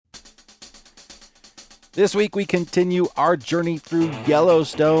This week, we continue our journey through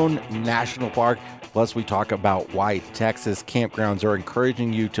Yellowstone National Park. Plus, we talk about why Texas campgrounds are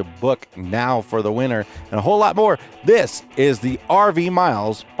encouraging you to book now for the winter, and a whole lot more. This is the RV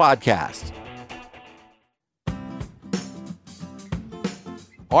Miles Podcast.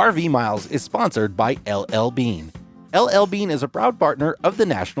 RV Miles is sponsored by LL Bean. LL Bean is a proud partner of the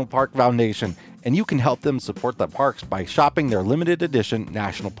National Park Foundation, and you can help them support the parks by shopping their limited edition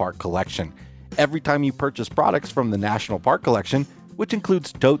National Park Collection. Every time you purchase products from the National Park Collection, which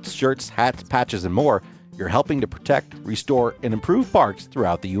includes totes, shirts, hats, patches, and more, you're helping to protect, restore, and improve parks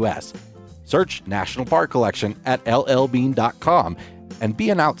throughout the U.S. Search National Park Collection at llbean.com and be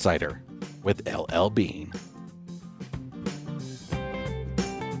an outsider with LL Bean.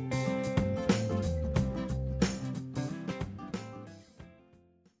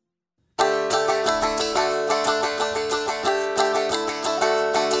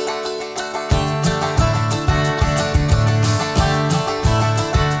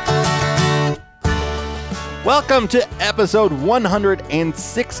 Welcome to episode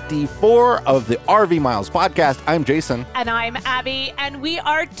 164 of the RV Miles Podcast. I'm Jason. And I'm Abby. And we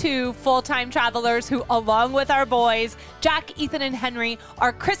are two full-time travelers who, along with our boys, Jack, Ethan, and Henry,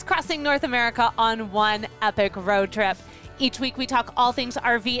 are crisscrossing North America on one epic road trip. Each week we talk all things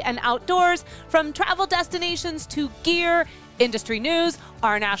RV and outdoors, from travel destinations to gear, industry news,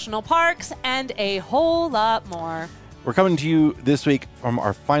 our national parks, and a whole lot more. We're coming to you this week from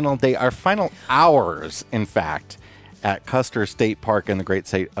our final day, our final hours, in fact, at Custer State Park in the great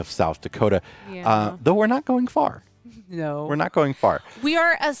state of South Dakota. Yeah. Though we're not going far. No. We're not going far. We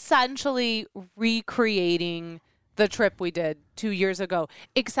are essentially recreating the trip we did 2 years ago,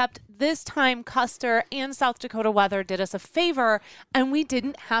 except this time Custer and South Dakota weather did us a favor, and we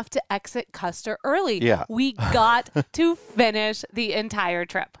didn't have to exit Custer early. Yeah. We got to finish the entire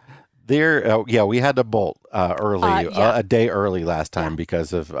trip. We had to bolt early, a day early last time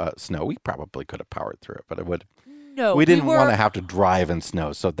because of snow. We probably could have powered through it, but it would. No, we didn't want to have to drive in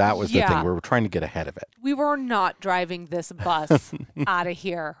snow, so that was the thing. We were trying to get ahead of it. We were not driving this bus out of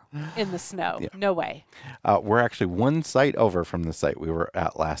here in the snow. Yeah. No way. We're actually one site over from the site we were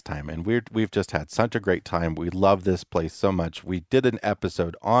at last time, and we've just had such a great time. We love this place so much. We did an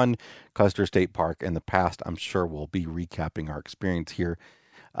episode on Custer State Park in the past. I'm sure we'll be recapping our experience here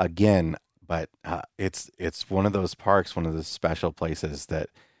again, but it's one of those parks, one of those special places that,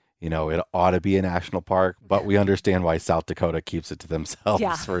 you know, it ought to be a national park, but we understand why South Dakota keeps it to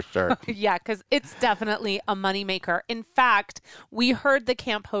themselves for sure. Yeah, because it's definitely a moneymaker. In fact, we heard the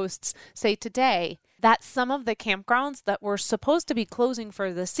camp hosts say today that some of the campgrounds that were supposed to be closing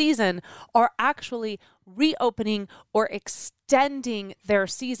for the season are actually reopening or extending their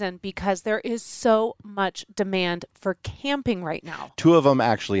season because there is so much demand for camping right now. Two of them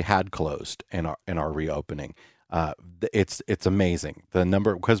actually had closed and are reopening. It's amazing the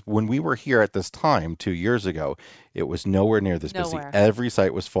number, because when we were here at this time 2 years ago, it was nowhere near this busy. Every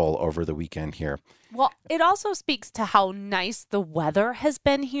site was full over the weekend here. Well, it also speaks to how nice the weather has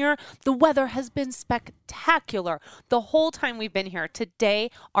been here. The weather has been spectacular the whole time we've been here. Today,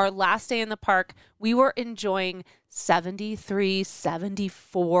 our last day in the park, we were enjoying 73,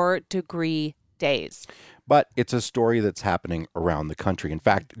 74 degree days. But it's a story that's happening around the country. In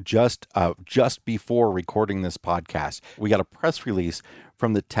fact, just before recording this podcast, we got a press release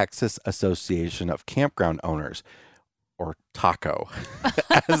from the Texas Association of Campground Owners, or TACO,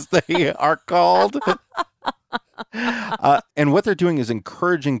 as they are called. And what they're doing is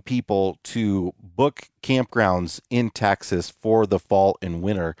encouraging people to book campgrounds in Texas for the fall and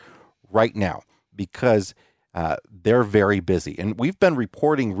winter right now, because they're very busy. And we've been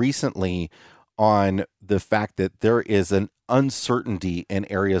reporting recently on the fact that there is an uncertainty in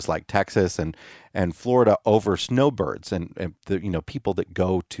areas like Texas and Florida over snowbirds and the, people that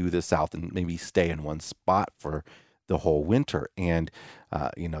go to the south and maybe stay in one spot for the whole winter. And,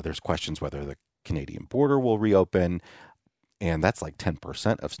 there's questions whether the Canadian border will reopen, and that's like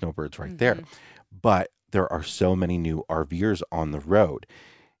 10% of snowbirds right there. But there are so many new RVers on the road.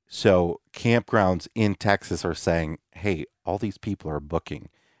 So campgrounds in Texas are saying, hey, all these people are booking.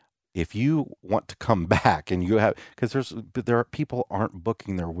 If you want to come back and you have, because there are people aren't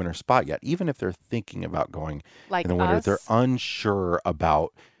booking their winter spot yet, even if they're thinking about going in the winter, they're unsure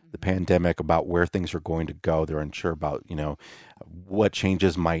about the pandemic, about where things are going to go. They're unsure about, what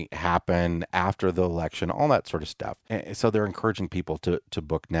changes might happen after the election, all that sort of stuff. And so they're encouraging people to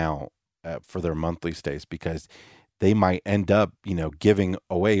book now for their monthly stays, because they might end up, giving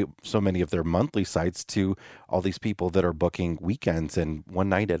away so many of their monthly sites to all these people that are booking weekends and one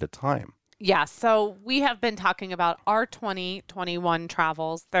night at a time. Yeah, so we have been talking about our 2021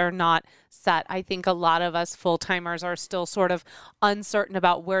 travels. They're not set. I think a lot of us full-timers are still sort of uncertain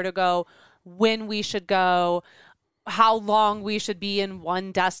about where to go, when we should go, how long we should be in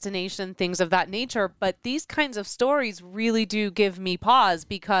one destination, things of that nature. But these kinds of stories really do give me pause,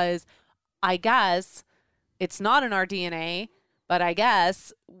 because I guess it's not in our DNA, but I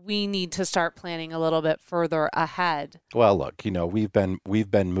guess we need to start planning a little bit further ahead. Well, look, we've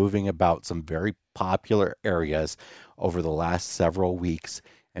been moving about some very popular areas over the last several weeks,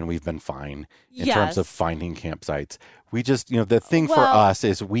 and we've been fine in terms of finding campsites. We just, the thing for us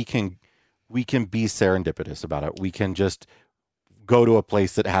is we can be serendipitous about it. We can just go to a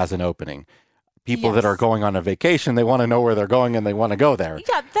place that has an opening. People that are going on a vacation, they want to know where they're going and they want to go there.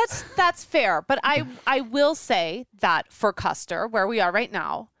 Yeah, that's fair. But I will say that for Custer, where we are right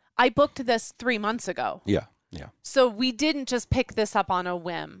now, I booked this 3 months ago. Yeah. So we didn't just pick this up on a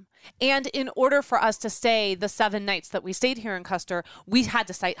whim. And in order for us to stay the 7 nights that we stayed here in Custer, we had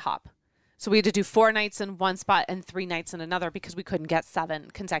to site hop. So we had to do 4 nights in one spot and 3 nights in another, because we couldn't get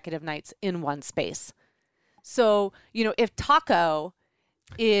 7 consecutive nights in one space. So, if Taco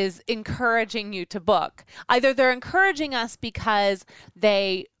is encouraging you to book, either they're encouraging us because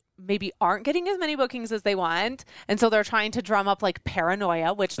they maybe aren't getting as many bookings as they want, and so they're trying to drum up like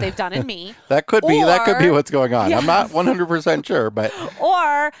paranoia, which they've done in me. That could be what's going on. Yes. I'm not 100% sure, but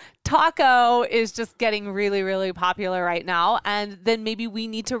or Taco is just getting really, really popular right now, and then maybe we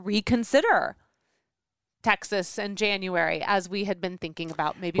need to reconsider Texas in January, as we had been thinking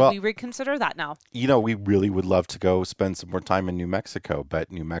about. Maybe we reconsider that now. We really would love to go spend some more time in New Mexico,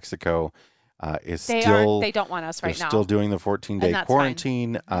 but New Mexico is they don't want us right now. They're still doing the 14-day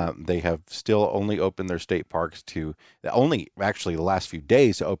quarantine. They have still only opened their state parks the last few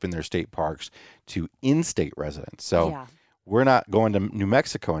days to open their state parks to in-state residents. So we're not going to New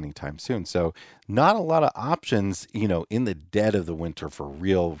Mexico anytime soon. So not a lot of options, in the dead of the winter for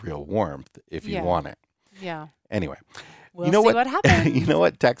real warmth if you want it. Yeah. Anyway, we'll see what happens. You know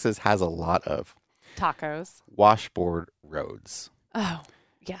what Texas has a lot of? Tacos. Washboard roads. Oh,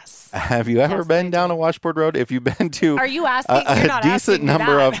 yes. Have you ever been down a washboard road? If you've been to Are you asking? a decent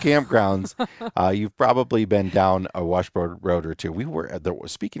number of campgrounds, you've probably been down a washboard road or two.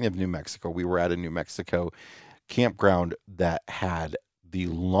 Speaking of New Mexico, we were at a New Mexico campground that had the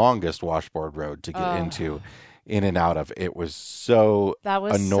longest washboard road to get in and out of. It was so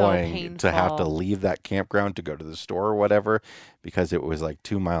annoying to have to leave that campground to go to the store or whatever, because it was like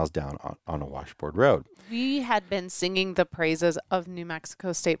 2 miles down on a washboard road. We had been singing the praises of New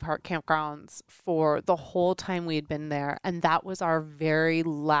Mexico State Park campgrounds for the whole time we had been there. And that was our very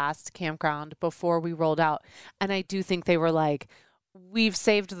last campground before we rolled out. And I do think they were like, we've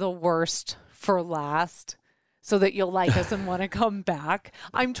saved the worst for last, so that you'll like us and want to come back.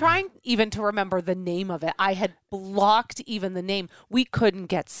 I'm trying even to remember the name of it. I had blocked even the name. We couldn't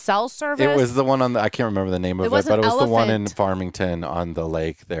get cell service. It was the one I can't remember the name of it, but it was the one in Farmington on the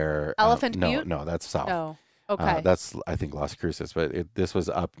lake there. Elephant Butte? No, that's south. Oh, okay. That's, I think, Las Cruces, but this was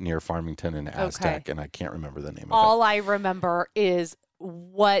up near Farmington and Aztec, and I can't remember the name of it. All I remember is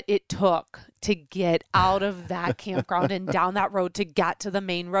what it took to get out of that campground and down that road to get to the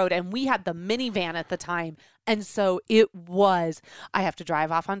main road. And we had the minivan at the time. And so I have to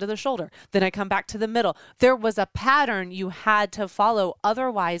drive off onto the shoulder. Then I come back to the middle. There was a pattern you had to follow.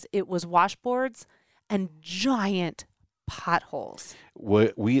 Otherwise, it was washboards and giant potholes.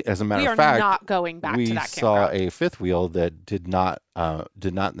 We as a matter of we fact, are not going back to that campground. We saw a fifth wheel that did not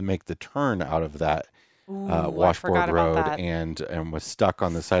make the turn out of that washboard road and was stuck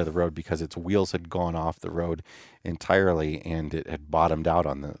on the side of the road because its wheels had gone off the road entirely and it had bottomed out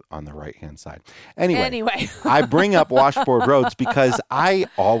on the right hand side. Anyway. I bring up washboard roads because I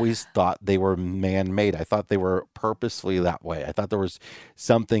always thought they were man-made. I thought they were purposefully that way. I thought there was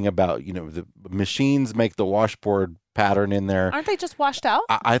something about, the machines make the washboard pattern in there. Aren't they just washed out?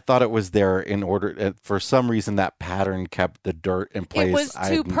 I thought it was there in order, for some reason that pattern kept the dirt in place. It was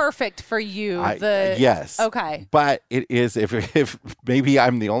too perfect for you. Yes. Okay. But it is, if maybe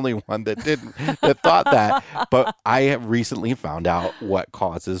I'm the only one that thought that, but I have recently found out what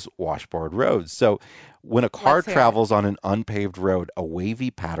causes washboard roads. So when a car travels on an unpaved road, a wavy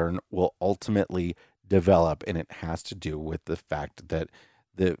pattern will ultimately develop, and it has to do with the fact that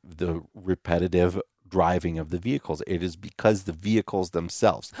the repetitive driving of the vehicles. It is because the vehicles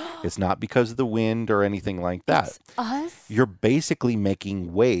themselves. It's not because of the wind or anything like that. It's us? You're basically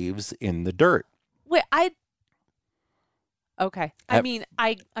making waves in the dirt. Wait, okay.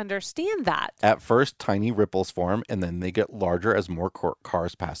 I understand that. At first, tiny ripples form, and then they get larger as more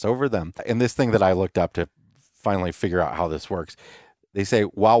cars pass over them. And this thing that I looked up to finally figure out how this works, They say,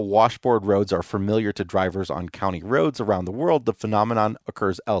 while washboard roads are familiar to drivers on county roads around the world, the phenomenon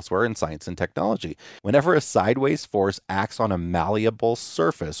occurs elsewhere in science and technology. Whenever a sideways force acts on a malleable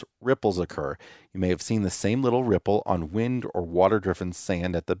surface, ripples occur. You may have seen the same little ripple on wind or water-driven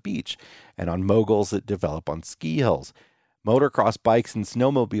sand at the beach, and on moguls that develop on ski hills. Motocross bikes and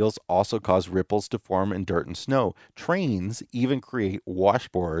snowmobiles also cause ripples to form in dirt and snow. Trains even create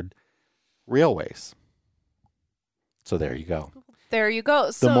washboard railways. So there you go. There you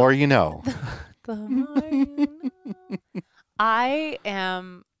go. The more you know. The more you know. I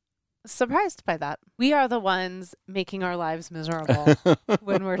am surprised by that. We are the ones making our lives miserable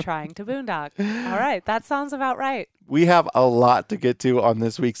when we're trying to boondock. All right. That sounds about right. We have a lot to get to on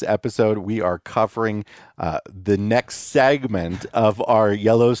this week's episode. We are covering the next segment of our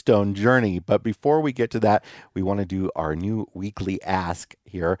Yellowstone journey. But before we get to that, we want to do our new weekly ask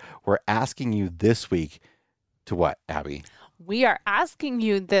here. We're asking you this week to what, Abby? We are asking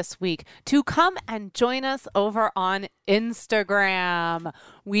you this week to come and join us over on Instagram.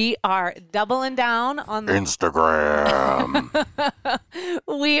 We are doubling down on the Instagram.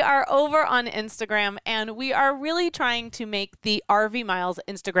 We are over on Instagram, and we are really trying to make the RV Miles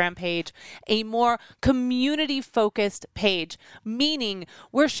Instagram page a more community-focused page, meaning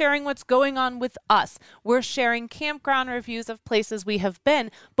we're sharing what's going on with us. We're sharing campground reviews of places we have been,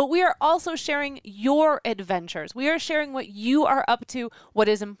 but we are also sharing your adventures. We are sharing what you are up to, what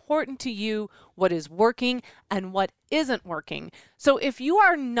is important to you, what is working, and what isn't working. So if you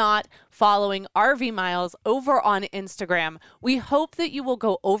are not following RV Miles over on Instagram, we hope that you will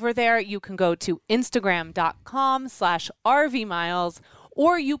go over there. You can go to instagram.com/RV Miles,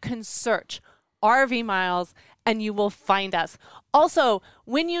 or you can search RV Miles and you will find us. Also,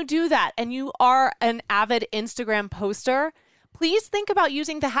 when you do that and you are an avid Instagram poster, please think about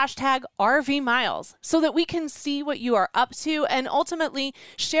using the hashtag RV Miles so that we can see what you are up to and ultimately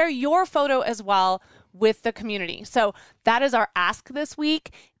share your photo as well with the community. So that is our ask this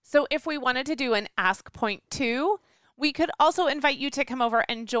week. So if we wanted to do an ask point 2, we could also invite you to come over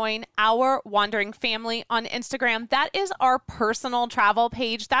and join our Wandering Family on Instagram. That is our personal travel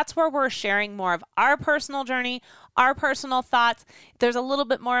page. That's where we're sharing more of our personal journey, our personal thoughts. There's a little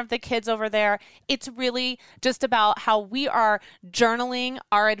bit more of the kids over there. It's really just about how we are journaling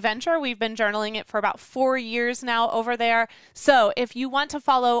our adventure. We've been journaling it for about 4 years now over there. So if you want to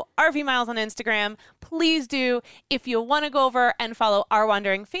follow RV Miles on Instagram, please do. If you want to go over and follow our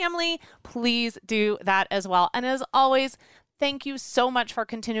Wandering Family, please do that as well. And as always, thank you so much for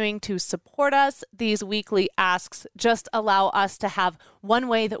continuing to support us. These weekly asks just allow us to have one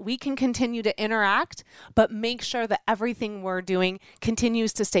way that we can continue to interact, but make sure that everything we're doing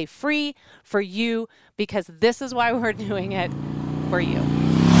continues to stay free for you, because this is why we're doing it, for you.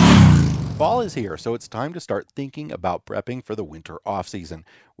 Fall is here, so it's time to start thinking about prepping for the winter off-season.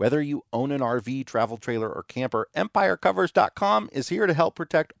 Whether you own an RV, travel trailer, or camper, EmpireCovers.com is here to help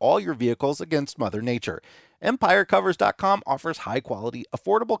protect all your vehicles against Mother Nature. EmpireCovers.com offers high-quality,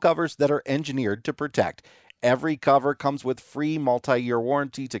 affordable covers that are engineered to protect. Every cover comes with free multi-year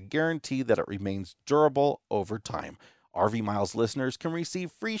warranty to guarantee that it remains durable over time. RV Miles listeners can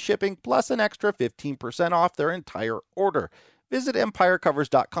receive free shipping plus an extra 15% off their entire order. Visit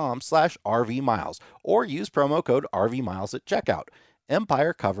EmpireCovers.com/RVMiles or use promo code RVMiles at checkout.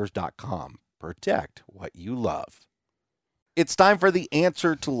 EmpireCovers.com. Protect what you love. It's time for the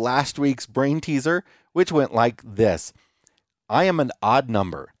answer to last week's brain teaser, which went like this. I am an odd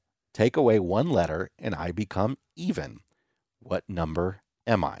number. Take away one letter and I become even. What number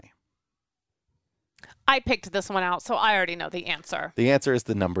am I? I picked this one out, so I already know the answer. The answer is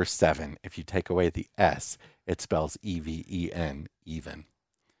the number 7. If you take away the S, it spells E-V-E-N, even.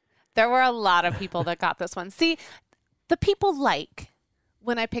 There were a lot of people that got this one. See, the people like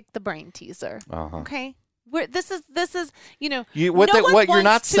when I picked the brain teaser. Okay? This is no one what you're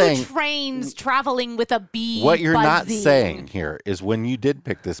not wants saying, trains traveling with a bee. What you're buzzing. not saying here is when you did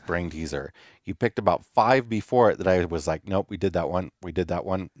pick this brain teaser, you picked about 5 before it that I was like, nope, we did that one. We did that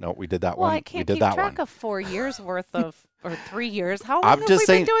one. No, we did that one. I can't we did keep that track one. of 4 years worth of, or 3 years. How long have we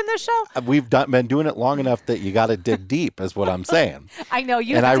been doing this show? We've been doing it long enough that you got to dig deep is what I'm saying. I know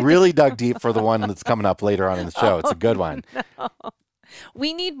you. And I really dug deep for the one that's coming up later on in the show. It's a good one. No.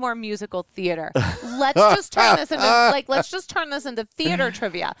 We need more musical theater. Let's just turn this into theater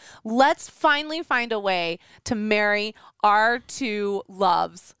trivia. Let's finally find a way to marry our two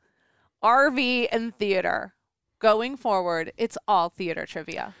loves, RV and theater. Going forward, it's all theater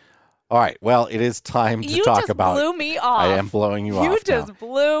trivia. All right. Well, it is time to talk about. You just blew me off. I am blowing you off. You just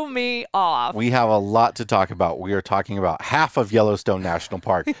blew me off. We have a lot to talk about. We are talking about half of Yellowstone National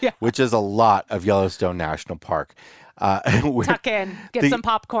Park, which is a lot of Yellowstone National Park. Tuck in, get some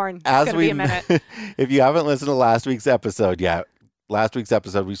popcorn. It's going to be a minute. If you haven't listened to last week's episode yet,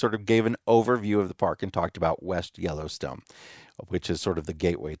 we sort of gave an overview of the park and talked about West Yellowstone, which is sort of the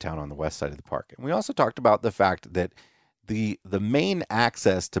gateway town on the west side of the park. And we also talked about the fact that the main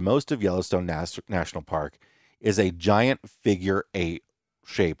access to most of Yellowstone National Park is a giant figure 8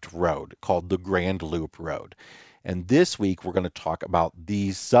 shaped road called the Grand Loop Road. And this week we're going to talk about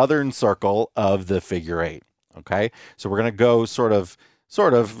the southern circle of the figure 8. Okay, so we're going to go sort of,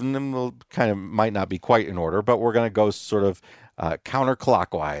 and we'll kind of might not be quite in order, but we're going to go sort of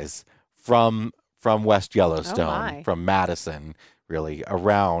counterclockwise from West Yellowstone, from Madison, really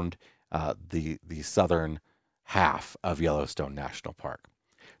around the southern half of Yellowstone National Park.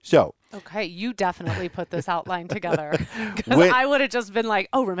 So, okay, you definitely put this outline together, because I would have just been like,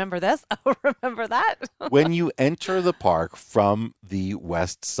 oh, remember this? Oh, remember that? When you enter the park from the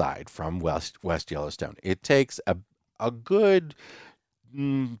west side, from West Yellowstone, it takes a good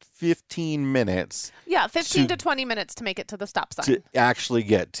 15 minutes. Yeah, 15 to 20 minutes to make it to the stop sign. To actually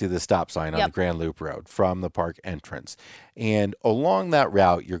get to the stop sign on the Grand Loop Road from the park entrance. And along that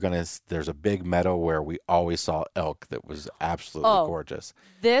route, there's a big meadow where we always saw elk that was absolutely gorgeous.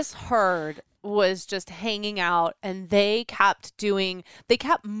 This herd was just hanging out, and they kept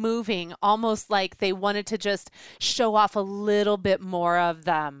moving almost like they wanted to just show off a little bit more of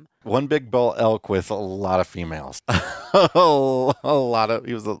them. One big bull elk with a lot of females. He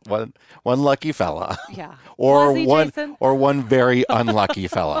was one lucky fella. Yeah. Or Jason? one very unlucky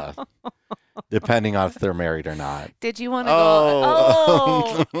fella. Depending on if they're married or not. Did you want to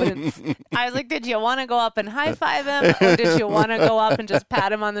go? I was like, did you want to go up and high five him, or did you want to go up and just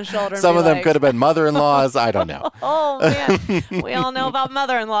pat him on the shoulder? Some of them could have been mother-in-laws. I don't know. Oh man, we all know about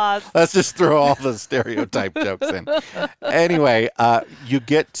mother-in-laws. Let's just throw all the stereotype jokes in. Anyway, you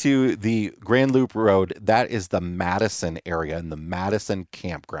get to the Grand Loop Road. That is the Madison area and the Madison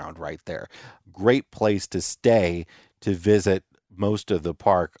campground right there. Great place to stay to visit most of the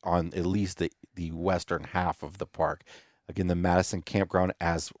park, on at least the western half of the park. Again, the Madison campground,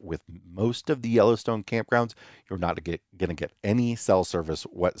 as with most of the Yellowstone campgrounds, you're not going to get any cell service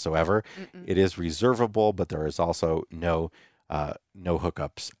whatsoever. Mm-mm. It is reservable, but there is also no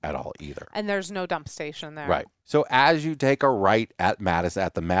hookups at all either. And there's no dump station there. Right. So as you take a right at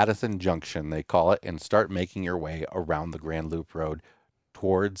the Madison Junction, they call it, and start making your way around the Grand Loop Road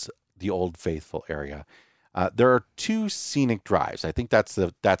towards the Old Faithful area, there are 2 scenic drives. I think that's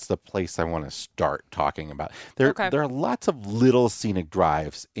the place I want to start talking about. There are lots of little scenic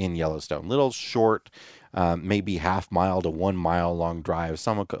drives in Yellowstone, little short, maybe half-mile to 1 mile long drives,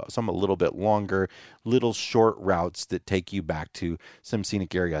 some a little bit longer, little short routes that take you back to some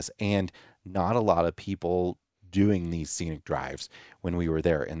scenic areas. And not a lot of people doing these scenic drives when we were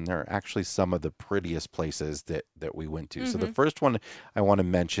there, and they're actually some of the prettiest places that we went to. Mm-hmm. So the first one I want to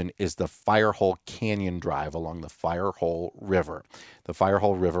mention is the Firehole Canyon Drive along the Firehole River. The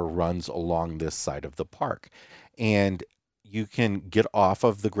Firehole River runs along this side of the park, and you can get off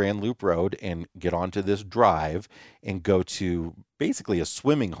of the Grand Loop Road and get onto this drive and go to basically a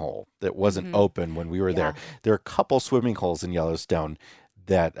swimming hole that wasn't open when we were there. There are a couple swimming holes in Yellowstone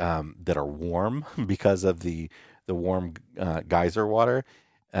that are warm because of the warm geyser water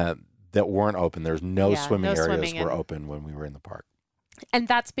that weren't open. There's no swimming areas were open when we were in the park. And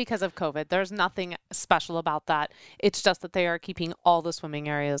that's because of COVID. There's nothing special about that. It's just that they are keeping all the swimming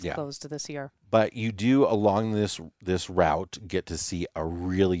areas closed this year. But you do, along this route, get to see a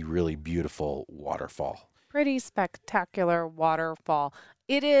really, really beautiful waterfall. Pretty spectacular waterfall.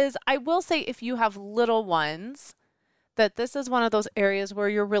 It is, I will say, if you have little ones, that this is one of those areas where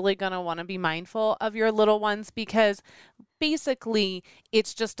you're really going to want to be mindful of your little ones, because basically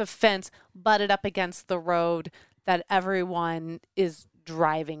it's just a fence butted up against the road that everyone is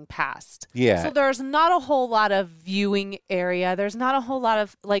driving past. Yeah. So there's not a whole lot of viewing area. There's not a whole lot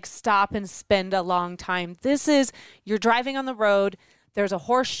of like stop and spend a long time. This is, you're driving on the road. There's a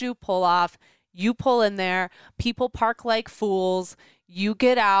horseshoe pull off. You pull in there. People park like fools. You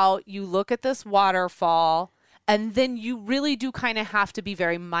get out. You look at this waterfall. And then you really do kind of have to be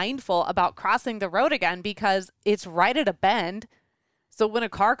very mindful about crossing the road again, because it's right at a bend. So when a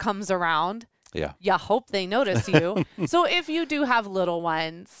car comes around, you hope they notice you. So if you do have little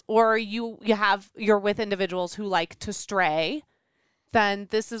ones, or you're with individuals who like to stray, then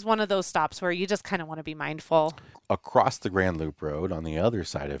this is one of those stops where you just kind of want to be mindful. Across the Grand Loop Road, on the other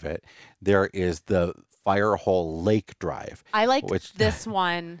side of it, there is the Firehole Lake Drive. I like this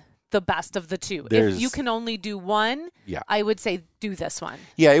one the best of the two. If you can only do one, I would say do this one.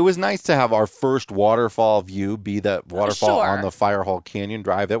 Yeah, it was nice to have our first waterfall view be the waterfall on the Firehole Canyon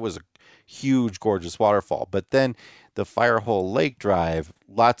Drive. That was a huge, gorgeous waterfall. But then the Firehole Lake Drive,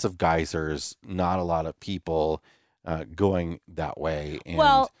 lots of geysers, not a lot of people going that way. And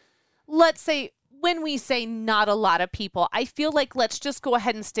well, let's say when we say not a lot of people, I feel like let's just go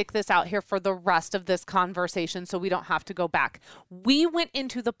ahead and stick this out here for the rest of this conversation so we don't have to go back. We went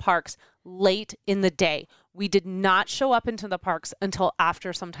into the parks late in the day. We did not show up into the parks until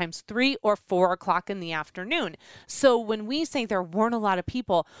after sometimes 3 or 4 o'clock in the afternoon. So when we say there weren't a lot of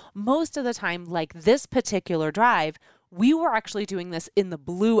people, most of the time, like this particular drive, we were actually doing this in the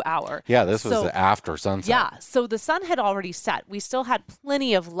blue hour. Yeah, this was after sunset. Yeah, so the sun had already set. We still had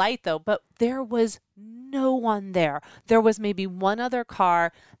plenty of light, though, but there was no one there. There was maybe one other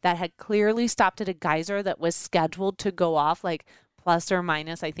car that had clearly stopped at a geyser that was scheduled to go off like plus or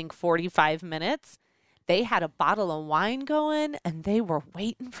minus, I think, 45 minutes. They had a bottle of wine going, and they were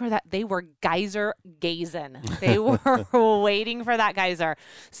waiting for that. They were geyser gazing. They were waiting for that geyser.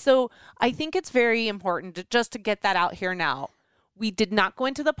 So I think it's very important just to get that out here now. We did not go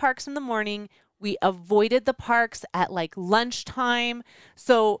into the parks in the morning. We avoided the parks at like lunchtime.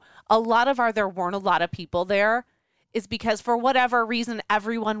 So there weren't a lot of people there is because for whatever reason,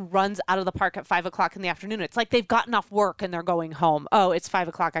 everyone runs out of the park at 5 o'clock in the afternoon. It's like they've gotten off work and they're going home. Oh, it's 5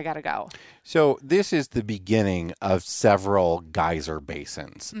 o'clock. I got to go. So this is the beginning of several geyser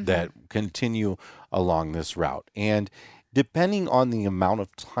basins that continue along this route. And depending on the amount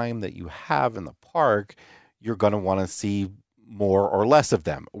of time that you have in the park, you're going to want to see more or less of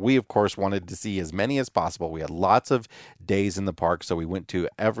them. We, of course, wanted to see as many as possible. We had lots of days in the park, so we went to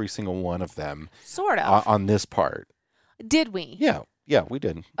every single one of them. Sort of. On this part. Did we? Yeah, we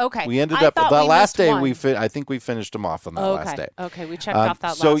did. Okay. We ended up the last day. I think we finished them off on that last day. Okay, we checked off that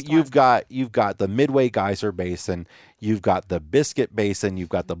last one. So you've got the Midway Geyser Basin, you've got the Biscuit Basin, you've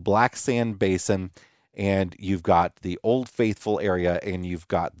got the Black Sand Basin, and you've got the Old Faithful area, and you've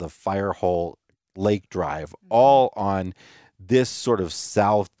got the Firehole Lake Drive, all on this sort of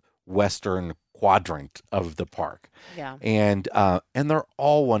southwestern quadrant of the park. Yeah. And they're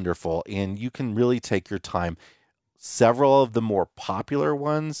all wonderful, and you can really take your time. Several of the more popular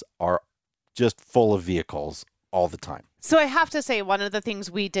ones are just full of vehicles all the time. So I have to say, one of the things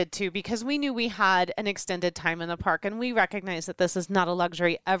we did too, because we knew we had an extended time in the park and we recognize that this is not a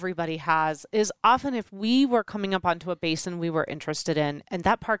luxury everybody has, is often if we were coming up onto a basin we were interested in and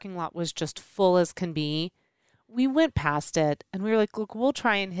that parking lot was just full as can be, we went past it and we were like, look, we'll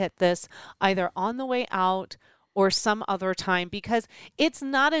try and hit this either on the way out or some other time because it's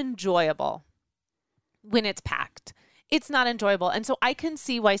not enjoyable when it's packed. It's not enjoyable. And so I can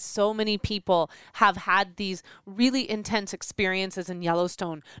see why so many people have had these really intense experiences in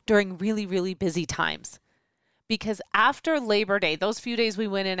Yellowstone during really, really busy times. Because after Labor Day, those few days we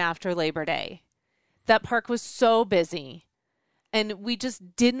went in after Labor Day, that park was so busy. And we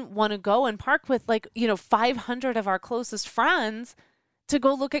just didn't want to go and park with 500 of our closest friends to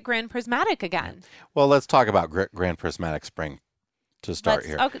go look at Grand Prismatic again. Well, let's talk about Grand Prismatic Spring. To start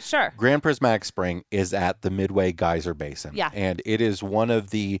here. Okay, sure. Grand Prismatic Spring is at the Midway Geyser Basin. Yeah. And it is one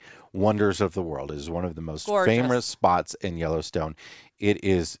of the wonders of the world. It is one of the most gorgeous famous spots in Yellowstone.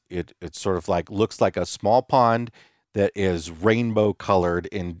 It's sort of looks like a small pond that is rainbow colored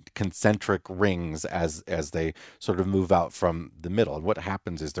in concentric rings as they sort of move out from the middle. And what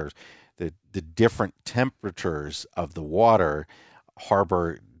happens is there's the different temperatures of the water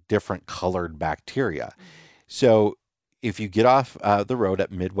harbor different colored bacteria. So if you get off the road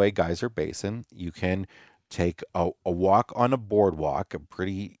at Midway Geyser Basin, you can take a walk on a boardwalk, a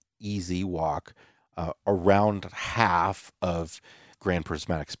pretty easy walk around half of Grand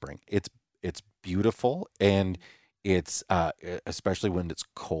Prismatic Spring. It's beautiful, and it's especially when it's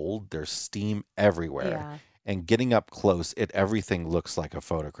cold. There's steam everywhere, and getting up close, everything looks like a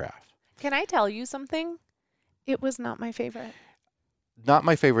photograph. Can I tell you something? It was not my favorite. Not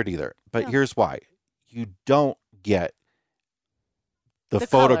my favorite either. But here's why: you don't get the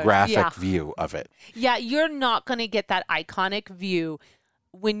photographic view of it. Yeah, you're not going to get that iconic view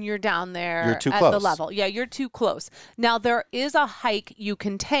when you're down there you're too at close. The level. Yeah, you're too close. Now, there is a hike you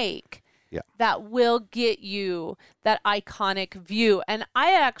can take that will get you that iconic view. And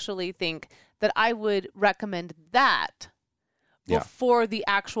I actually think that I would recommend that before the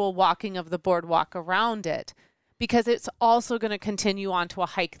actual walking of the boardwalk around it. Because it's also going to continue on to a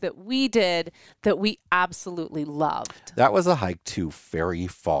hike that we did that we absolutely loved. That was a hike to Fairy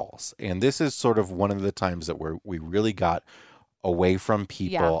Falls. And this is sort of one of the times that we really got away from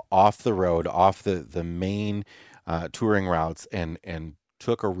people, off the road, off the main touring routes, and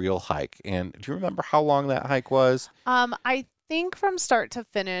took a real hike. And do you remember how long that hike was? I think from start to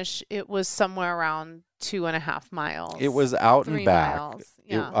finish, it was somewhere around 2.5 miles. It was out and back. miles.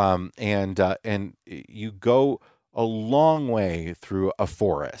 Yeah. And you go a long way through a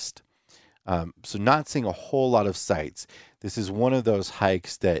forest. So not seeing a whole lot of sights. This is one of those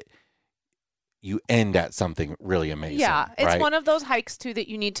hikes that you end at something really amazing. Yeah, it's right? one of those hikes too that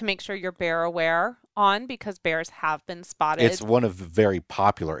you need to make sure you're bear aware on, because bears have been spotted. It's one of the very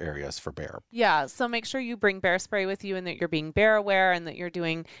popular areas for bear. Yeah, so make sure you bring bear spray with you and that you're being bear aware and that you're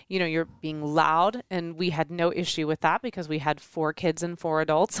doing, you're being loud. And we had no issue with that because we had 4 kids and 4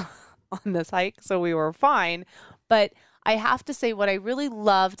 adults on this hike, so we were fine. But I have to say what I really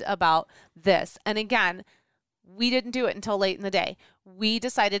loved about this, and again, we didn't do it until late in the day. We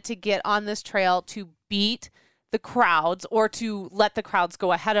decided to get on this trail to beat the crowds, or to let the crowds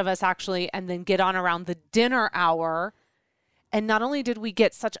go ahead of us actually, and then get on around the dinner hour. And not only did we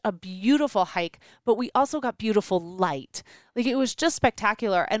get such a beautiful hike, but we also got beautiful light. Like, it was just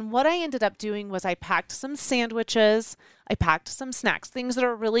spectacular. And what I ended up doing was I packed some sandwiches, I packed some snacks, things that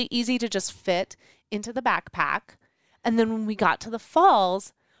are really easy to just fit into the backpack. And then when we got to the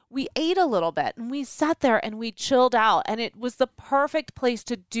falls, we ate a little bit and we sat there and we chilled out, and it was the perfect place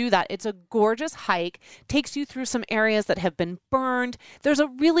to do that. It's a gorgeous hike, takes you through some areas that have been burned. There's a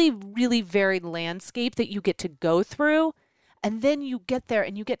really, really varied landscape that you get to go through. And then you get there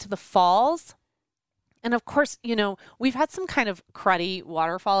and you get to the falls. And of course, we've had some kind of cruddy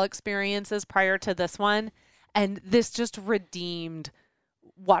waterfall experiences prior to this one, and this just redeemed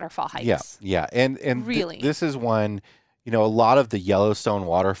waterfall hikes. Yeah. And really, this is one. A lot of the Yellowstone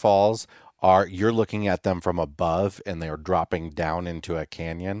waterfalls you're looking at them from above and they're dropping down into a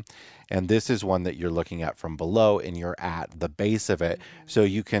canyon. And this is one that you're looking at from below and you're at the base of it. Mm-hmm. So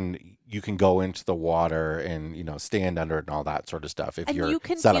you can go into the water and, stand under it and all that sort of stuff if you're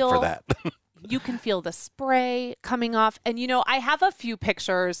set up for that. You can feel the spray coming off. And, I have a few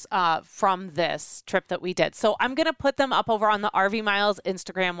pictures from this trip that we did. So I'm going to put them up over on the RV Miles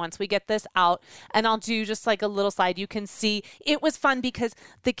Instagram once we get this out. And I'll do just like a little slide. You can see it was fun because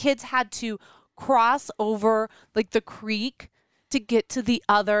the kids had to cross over like the creek to get to the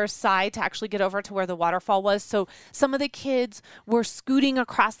other side, to actually get over to where the waterfall was. So some of the kids were scooting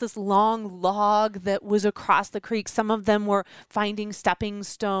across this long log that was across the creek. Some of them were finding stepping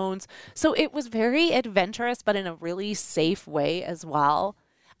stones. So it was very adventurous, but in a really safe way as well.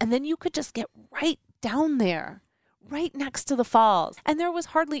 And then you could just get right down there, right next to the falls. And there was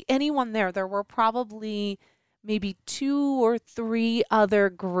hardly anyone there. There were probably maybe 2 or 3 other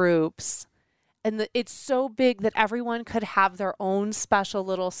groups. And it's so big that everyone could have their own special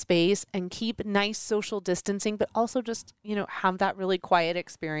little space and keep nice social distancing, but also just, have that really quiet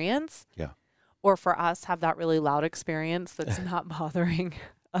experience. Yeah. Or for us, have that really loud experience that's not bothering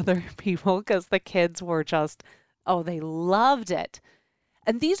other people, because the kids were just, they loved it.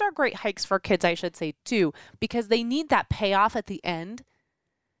 And these are great hikes for kids, I should say, too, because they need that payoff at the end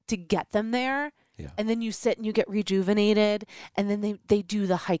to get them there. Yeah. And then you sit and you get rejuvenated, and then they do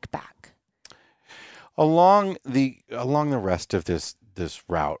the hike back. Along the rest of this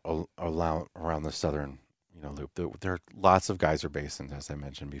route around the southern loop, there are lots of geyser basins, as I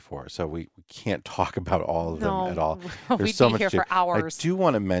mentioned before. So we can't talk about all of them at all. There's we'd so be much here for hours. I do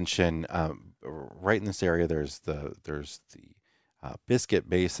want to mention right in this area there's the Biscuit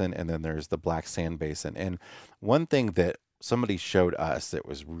Basin, and then there's the Black Sand Basin. And one thing that somebody showed us that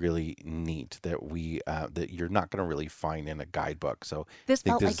was really neat that that you're not going to really find in a guidebook. So I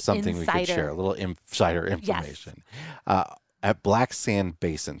think this is something we could share, a little insider information. Yes. At Black Sand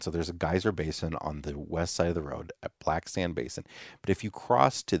Basin, so there's a geyser basin on the west side of the road at Black Sand Basin. But if you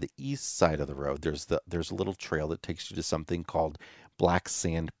cross to the east side of the road, there's a little trail that takes you to something called Black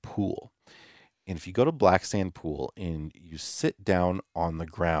Sand Pool. And if you go to Black Sand Pool and you sit down on the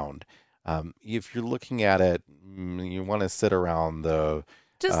ground, if you're looking at it, you want to sit around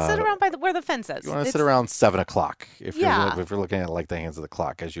sit around by where the fence is. You want to sit around 7:00 if you're looking at like the hands of the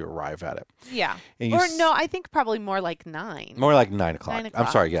clock as you arrive at it. Yeah. I think probably more like 9. More like 9:00. 9:00. I'm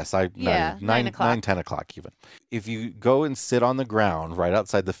sorry. Yes, 9 o'clock. 10 o'clock even. If you go and sit on the ground right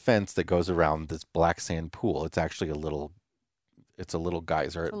outside the fence that goes around this Black Sand Pool, it's actually a little geyser. It's a little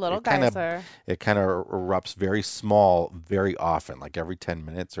geyser. It kind of erupts very small, very often, like every 10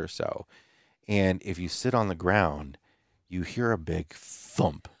 minutes or so. And if you sit on the ground, you hear a big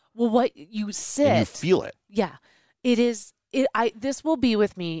thump. Well, what you sit, and you feel it. Yeah, it is. This will be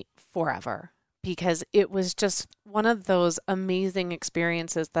with me forever, because it was just one of those amazing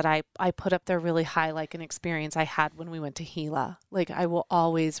experiences that I put up there really high, like an experience I had when we went to Gila. Like, I will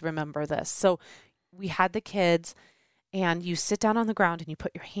always remember this. So we had the kids. And you sit down on the ground and you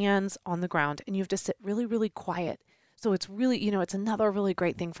put your hands on the ground and you have to sit really, really quiet. So it's really, it's another really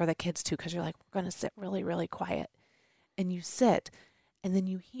great thing for the kids too, because you're like, we're going to sit really, really quiet. And you sit, and then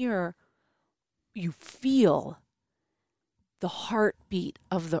you feel the heartbeat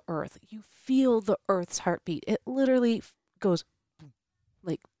of the earth. You feel the earth's heartbeat. It literally goes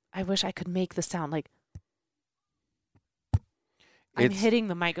like, I wish I could make the sound like I'm hitting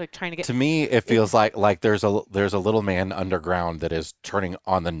the mic, like trying to get. To me, it feels like there's a little man underground that is turning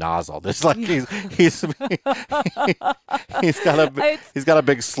on the nozzle. There's like he's got a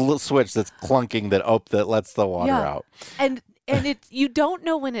big switch that's clunking that lets the water out. And you don't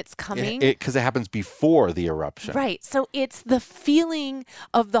know when it's coming. Because it happens before the eruption. Right. So it's the feeling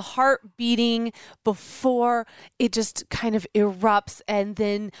of the heart beating before it just kind of erupts, and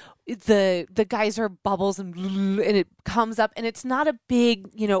then the geyser bubbles and it comes up, and it's not a big,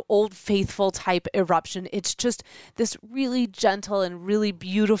 Old Faithful type eruption. It's just this really gentle and really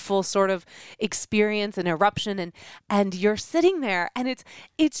beautiful sort of experience and eruption, and you're sitting there, and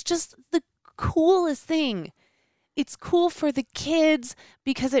it's just the coolest thing. It's cool for the kids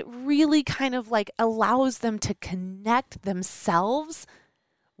because it really kind of like allows them to connect themselves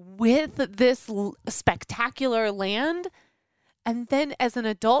with this spectacular land. And then as an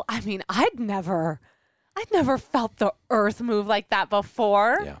adult, I mean, I'd never felt the earth move like that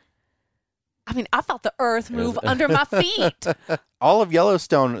before. Yeah. I mean, I felt the earth move under my feet. All of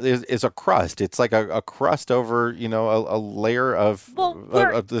Yellowstone is a crust. It's like a crust over, a layer of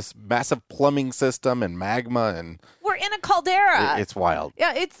this massive plumbing system and magma, and we're in a caldera. It's wild.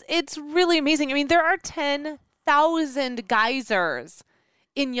 Yeah, it's really amazing. I mean, there are 10,000 geysers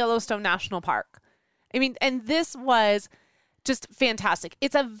in Yellowstone National Park. I mean, and this was just fantastic.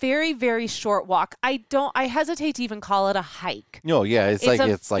 It's a very, very short walk. I hesitate to even call it a hike. No, yeah, it's like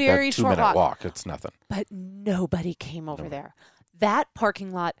a 2-minute walk. It's nothing. But nobody came over there. That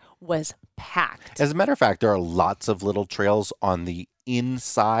parking lot was packed. As a matter of fact, there are lots of little trails on the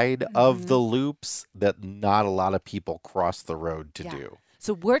inside of the loops that not a lot of people cross the road to do.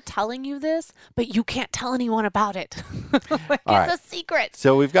 So we're telling you this, but you can't tell anyone about it. It's a secret.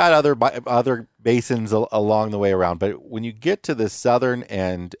 So we've got other basins along the way around, but when you get to the southern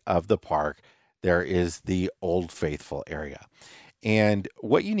end of the park, there is the Old Faithful area. And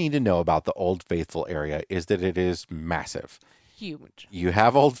what you need to know about the Old Faithful area is that it is massive. Huge. You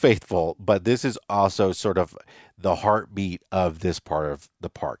have Old Faithful, but this is also sort of the heartbeat of this part of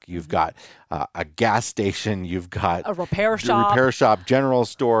the park. You've got a gas station, you've got a repair shop, general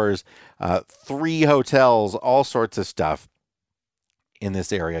stores, 3 hotels, all sorts of stuff in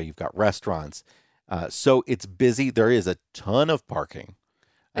this area. You've got restaurants. So it's busy. There is a ton of parking.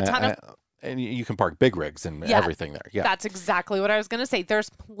 And you can park big rigs and everything there. Yeah, that's exactly what I was going to say.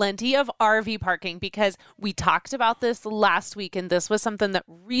 There's plenty of RV parking because we talked about this last week, and this was something that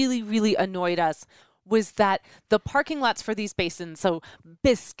really, really annoyed us, was that the parking lots for these basins, so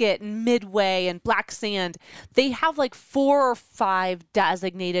Biscuit and Midway and Black Sand, they have like 4 or 5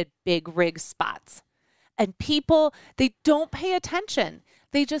 designated big rig spots. And people, they don't pay attention.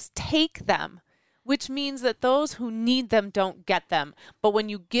 They just take them, which means that those who need them don't get them. But when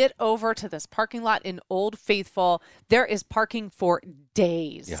you get over to this parking lot in Old Faithful, there is parking for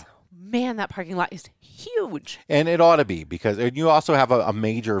days. Yeah. Man, that parking lot is huge. And it ought to be, because you also have a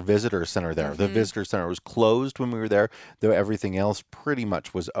major visitor center there. The visitor center was closed when we were there, though everything else pretty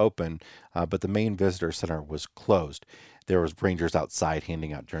much was open. But the main visitor center was closed. There was rangers outside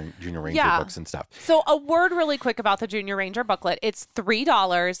handing out Junior Ranger books and stuff. So a word really quick about the Junior Ranger booklet. It's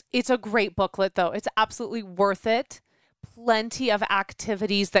 $3. It's a great booklet, though. It's absolutely worth it. Plenty of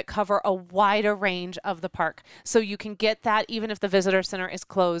activities that cover a wider range of the park. So you can get that even if the visitor center is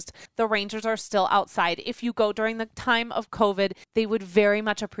closed. The rangers are still outside. If you go during the time of COVID, they would very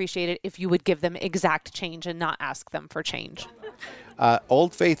much appreciate it if you would give them exact change and not ask them for change.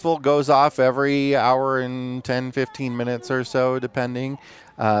 Old Faithful goes off every hour and 10, 15 minutes or so, depending.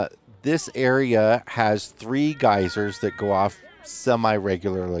 This area has 3 geysers that go off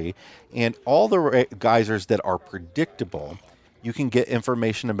semi-regularly, and all the geysers that are predictable, you can get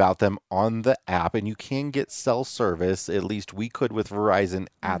information about them on the app, and you can get cell service, at least we could with Verizon,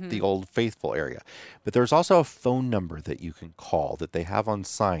 at the Old Faithful area. But there's also a phone number that you can call that they have on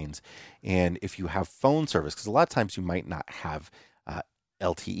signs, and if you have phone service, because a lot of times you might not have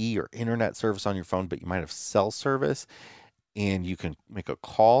LTE or internet service on your phone, but you might have cell service, and you can make a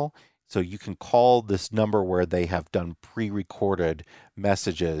call. So you can call this number where they have done pre-recorded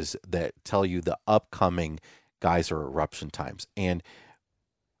messages that tell you the upcoming geyser eruption times. And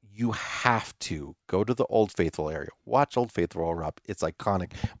you have to go to the Old Faithful area. Watch Old Faithful erupt. It's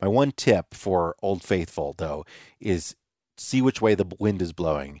iconic. My one tip for Old Faithful, though, is see which way the wind is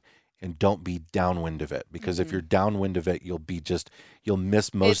blowing and don't be downwind of it. Because if you're downwind of it, you'll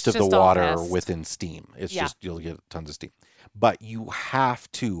miss most of the water within steam. It's just, you'll get tons of steam. But you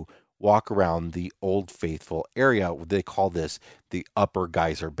have to walk around the Old Faithful area. They call this the Upper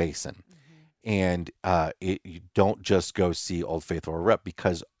Geyser Basin. And you don't just go see Old Faithful erupt,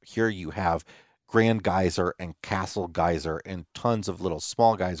 because here you have Grand Geyser and Castle Geyser and tons of little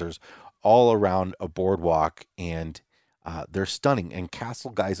small geysers all around a boardwalk, and they're stunning. And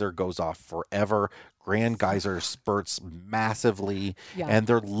Castle Geyser goes off forever. Grand Geyser spurts massively, and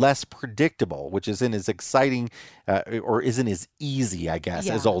they're less predictable, which isn't as exciting or isn't as easy, I guess,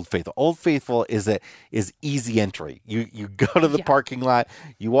 as Old Faithful. Old Faithful is easy entry. You go to the parking lot,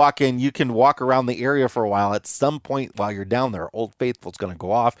 you walk in, you can walk around the area for a while. At some point while you're down there, Old Faithful's going to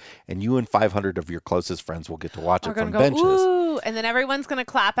go off, and you and 500 of your closest friends will get to watch it from benches. Ooh, and then everyone's going to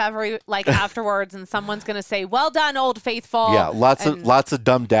clap afterwards, and someone's going to say, "Well done, Old Faithful." Yeah, lots of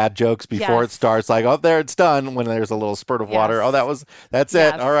dumb dad jokes before it starts, like, "Oh, there, it's done," when there's a little spurt of water. Oh, that's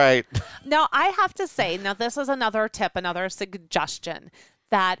it. All right. Now, I have to say, this is another tip, another suggestion,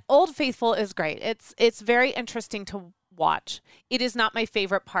 that Old Faithful is great. It's very interesting to watch. It is not my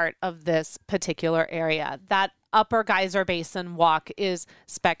favorite part of this particular area. That Upper Geyser Basin walk is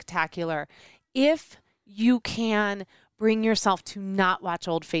spectacular. If you can bring yourself to not watch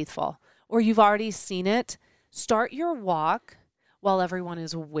Old Faithful, or you've already seen it, start your walk while everyone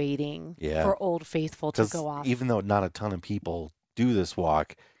is waiting for Old Faithful to go off. Even though not a ton of people do this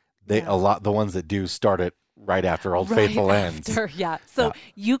walk, the ones that do start it right after Old Faithful ends. So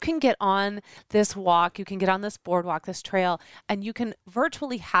you can get on this walk, you can get on this boardwalk, this trail, and you can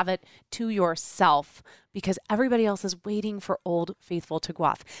virtually have it to yourself, because everybody else is waiting for Old Faithful to go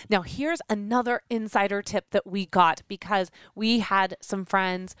off. Now, here's another insider tip that we got, because we had some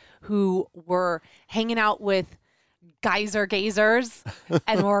friends who were hanging out with geyser gazers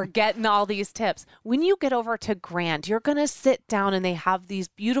and we're getting all these tips. When you get over to Grand, you're going to sit down, and they have these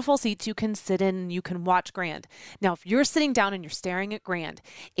beautiful seats you can sit in and you can watch Grand. Now, if you're sitting down and you're staring at Grand,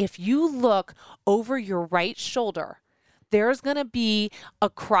 if you look over your right shoulder, there's going to be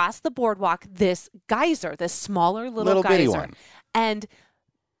across the boardwalk this geyser, this smaller little geyser. Bitty one. And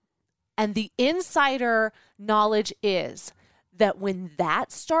the insider knowledge is that when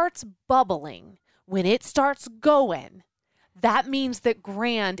that starts bubbling, when it starts going, that means that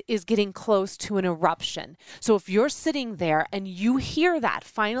Grand is getting close to an eruption. So if you're sitting there and you hear that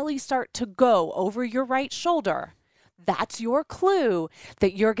finally start to go over your right shoulder, that's your clue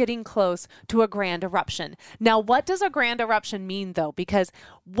that you're getting close to a grand eruption. Now, what does a grand eruption mean, though? Because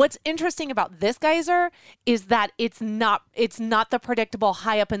what's interesting about this geyser is that it's not the predictable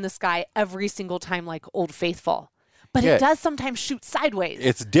high up in the sky every single time like Old Faithful. But it does sometimes shoot sideways.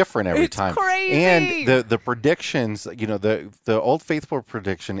 It's different every time. It's crazy. And the predictions, the Old Faithful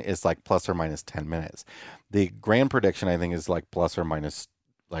prediction is like plus or minus 10 minutes. The grand prediction, I think, is like plus or minus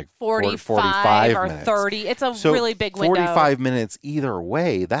like 45 or minutes. 30. It's a really big window. 45 minutes either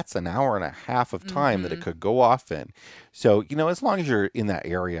way, that's an hour and a half of time that it could go off in. So, as long as you're in that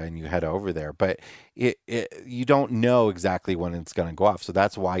area and you head over there, but you don't know exactly when it's going to go off. So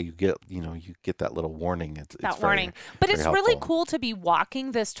that's why you get that little warning. It's warning. But it's helpful. really cool to be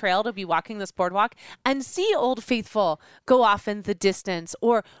walking this trail, to be walking this boardwalk and see Old Faithful go off in the distance.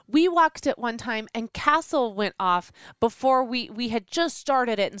 Or we walked it one time and Castle went off before we had just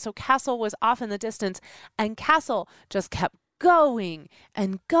started it. And so Castle was off in the distance, and Castle just kept going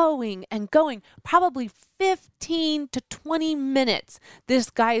and going and going. Probably 15 to 20 minutes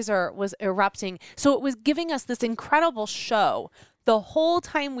this geyser was erupting. So it was giving us this incredible show the whole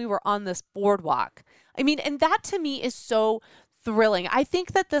time we were on this boardwalk. I mean, and that to me is so thrilling. I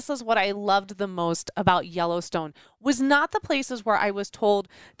think that this is what I loved the most about Yellowstone, was not the places where I was told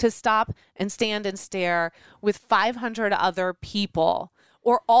to stop and stand and stare with 500 other people,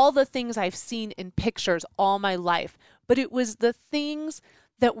 or all the things I've seen in pictures all my life, but it was the things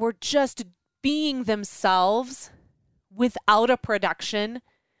that were just being themselves without a production,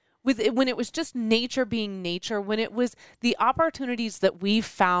 when it was just nature being nature, when it was the opportunities that we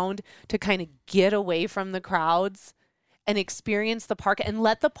found to kind of get away from the crowds and experience the park and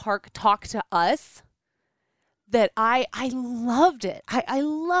let the park talk to us, that I loved it. I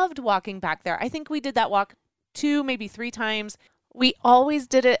loved walking back there. I think we did that walk 2, maybe 3 times. We always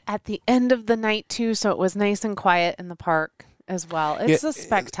did it at the end of the night too, so it was nice and quiet in the park as well. It's a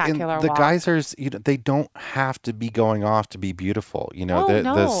spectacular walk. The geysers, they don't have to be going off to be beautiful.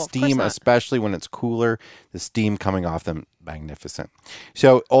 The steam, especially when it's cooler, the steam coming off them, magnificent.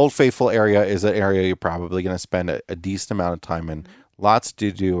 So Old Faithful area is an area you're probably going to spend a decent amount of time in. Lots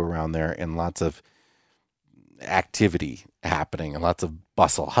to do around there, and lots of activity happening, and lots of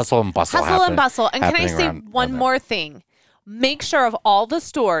hustle and bustle. And can I say one more thing? make sure of all the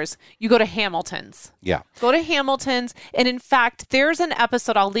stores, you go to Hamilton's. Yeah. Go to Hamilton's. And in fact, there's an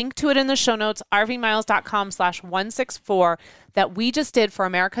episode, I'll link to it in the show notes, rvmiles.com/164, that we just did for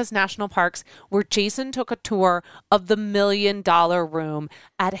America's National Parks, where Jason took a tour of the $1 million room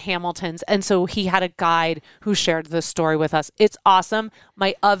at Hamilton's. And so he had a guide who shared this story with us. It's awesome.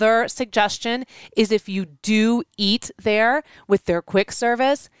 My other suggestion is if you do eat there with their quick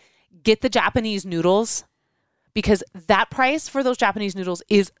service, get the Japanese noodles, because that price for those Japanese noodles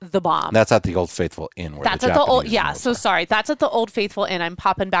is the bomb. That's at the Old Faithful Inn. Where That's the at the old, Japanese yeah. noodles So are. sorry, that's at the Old Faithful Inn. I'm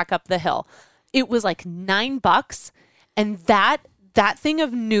popping back up the hill. It was like $9, and that thing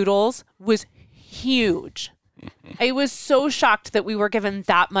of noodles was huge. I was so shocked that we were given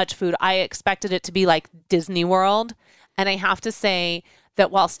that much food. I expected it to be like Disney World, and I have to say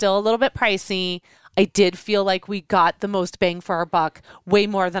that while still a little bit pricey, I did feel like we got the most bang for our buck, way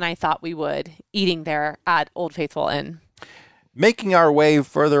more than I thought we would, eating there at Old Faithful Inn. Making our way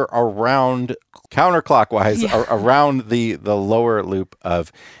further around counterclockwise around the lower loop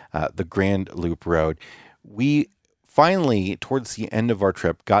of the Grand Loop Road, we finally, towards the end of our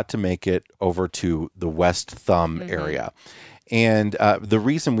trip, got to make it over to the West Thumb area. And the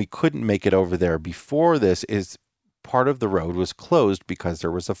reason we couldn't make it over there before this is part of the road was closed because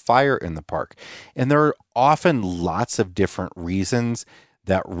there was a fire in the park. And there are often lots of different reasons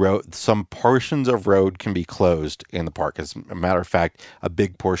that some portions of road can be closed in the park. As a matter of fact, a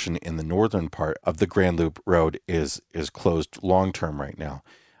big portion in the northern part of the Grand Loop Road is closed long-term right now.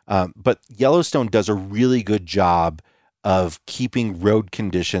 But Yellowstone does a really good job of keeping road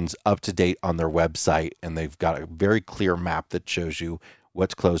conditions up to date on their website. And they've got a very clear map that shows you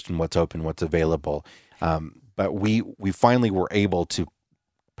what's closed and what's open, what's available. But we finally were able to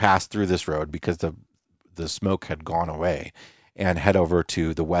pass through this road because the smoke had gone away and head over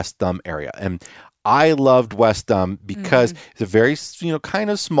to the West Thumb area. And I loved West Thumb because it's a very,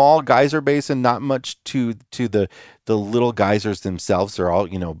 kind of small geyser basin, not much to the little geysers themselves. They're all,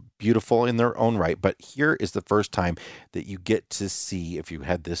 beautiful in their own right. But here is the first time that you get to see, if you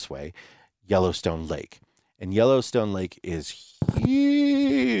head this way, Yellowstone Lake. And Yellowstone Lake is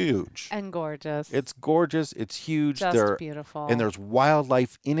huge. And gorgeous. It's gorgeous. It's huge. Just beautiful. And there's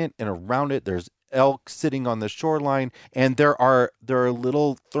wildlife in it and around it. There's elk sitting on the shoreline. And there are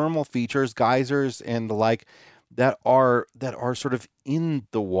little thermal features, geysers and the like, that are sort of in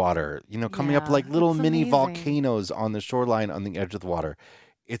the water, coming up like little mini volcanoes on the shoreline on the edge of the water.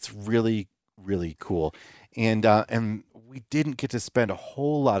 It's really, really cool. And we didn't get to spend a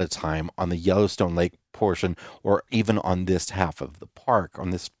whole lot of time on the Yellowstone Lake portion or even on this half of the park, on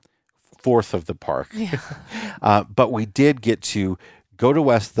this fourth of the park. Yeah. But we did get to go to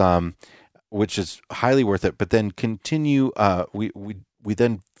West Thumb, which is highly worth it, but then continue. We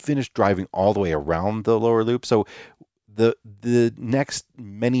then finished driving all the way around the lower loop. So the next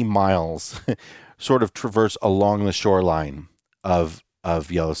many miles sort of traverse along the shoreline of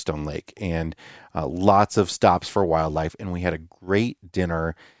Yellowstone Lake, and lots of stops for wildlife. And we had a great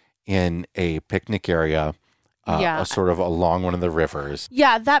dinner in a picnic area, sort of along one of the rivers.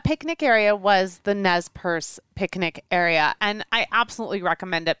 Yeah, that picnic area was the Nez Perce picnic area. And I absolutely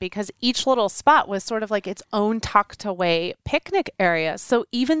recommend it because each little spot was sort of like its own tucked away picnic area. So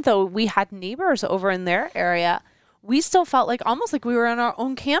even though we had neighbors over in their area, we still felt like almost like we were in our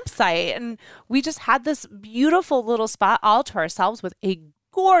own campsite. And we just had this beautiful little spot all to ourselves with a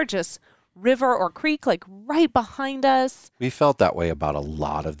gorgeous river or creek like right behind us. We felt that way about a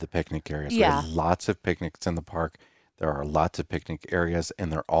lot of the picnic areas. Yeah. We had lots of picnics in the park. There are lots of picnic areas, and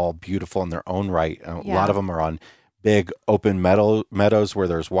they're all beautiful in their own right. A lot of them are on big open meadows where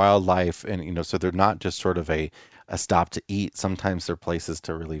there's wildlife, and so they're not just sort of a stop to eat. Sometimes they're places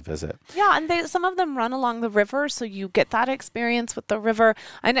to really visit. Yeah, and some of them run along the river, so you get that experience with the river.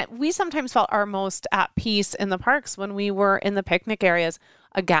 And we sometimes felt our most at peace in the parks when we were in the picnic areas.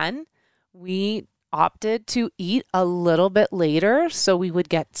 Again, we opted to eat a little bit later, so we would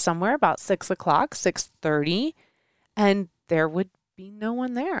get somewhere about 6 o'clock, 6:30, and there would be no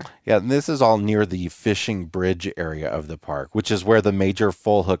one there. Yeah, and this is all near the Fishing Bridge area of the park, which is where the major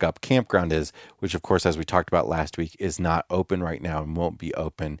full hookup campground is, which, of course, as we talked about last week, is not open right now and won't be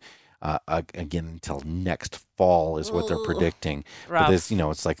open again until next fall is what they're predicting. Rough. But this,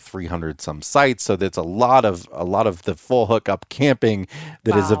 it's like 300 some sites, so that's a lot of the full hookup camping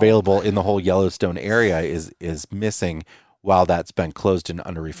that is available in the whole Yellowstone area is missing while that's been closed and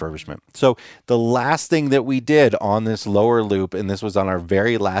under refurbishment. So the last thing that we did on this lower loop, and this was on our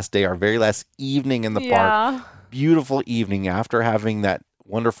very last day, our very last evening in the park, beautiful evening after having that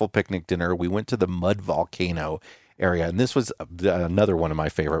wonderful picnic dinner, we went to the Mud Volcano. area. And this was another one of my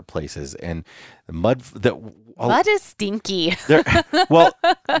favorite places. And the mud is stinky. Well,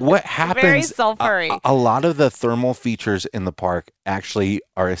 what happens? Very sulfury. A lot of the thermal features in the park actually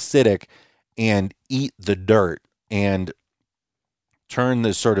are acidic and eat the dirt and turn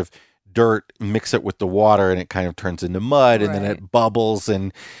this sort of dirt, mix it with the water, and it kind of turns into mud, and then it bubbles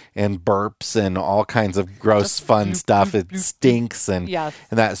and burps and all kinds of gross, fun stuff. It stinks and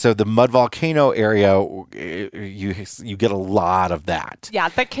that. So the mud volcano area, you get a lot of that. Yeah,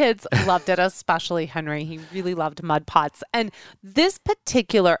 the kids loved it, especially Henry. He really loved mud pots. And this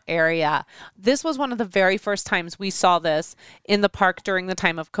particular area, this was one of the very first times we saw this in the park during the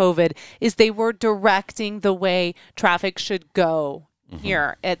time of COVID, is they were directing the way traffic should go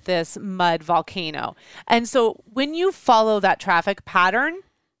here at this mud volcano. And so when you follow that traffic pattern,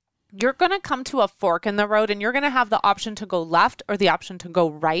 you're going to come to a fork in the road and you're going to have the option to go left or the option to go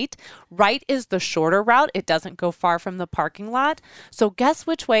right. Right is the shorter route. It doesn't go far from the parking lot. So guess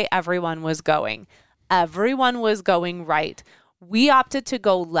which way everyone was going? Everyone was going right. We opted to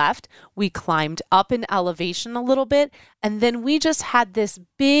go left. We climbed up in elevation a little bit, and then we just had this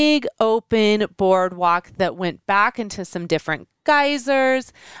big open boardwalk that went back into some different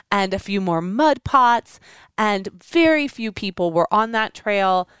geysers and a few more mud pots, and very few people were on that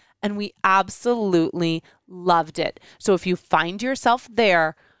trail, and we absolutely loved it. So if you find yourself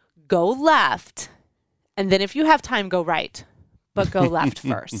there, go left, and then if you have time, go right, but go left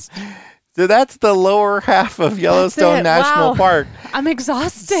first. So that's the lower half of Yellowstone National Park. I'm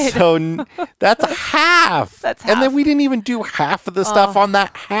exhausted. So that's half. That's half. And then we didn't even do half of the stuff on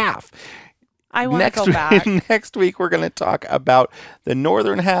that half. I want to go back. Next week, we're going to talk about the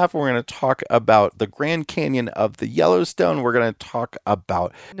northern half. We're going to talk about the Grand Canyon of the Yellowstone. We're going to talk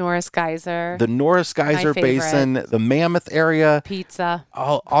about Norris Geyser, the Norris Geyser Basin, the Mammoth area, pizza,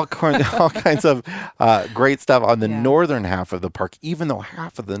 all kinds of great stuff on the northern half of the park, even though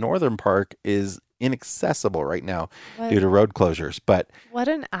half of the northern park is inaccessible right now due to road closures. But what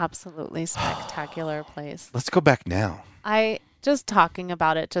an absolutely spectacular place. Let's go back now. Just talking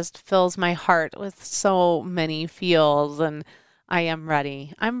about it just fills my heart with so many feels, and I am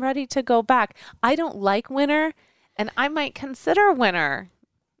ready. I'm ready to go back. I don't like winter, and I might consider winter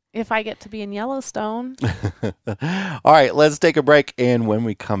if I get to be in Yellowstone. All right, let's take a break, and when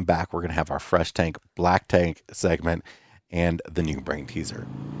we come back, we're going to have our Fresh Tank, Black Tank segment and the new brain teaser.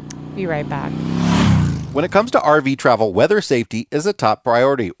 Be right back. When it comes to RV travel, weather safety is a top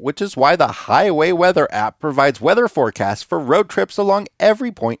priority, which is why the Highway Weather app provides weather forecasts for road trips along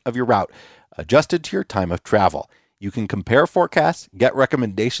every point of your route, adjusted to your time of travel. You can compare forecasts, get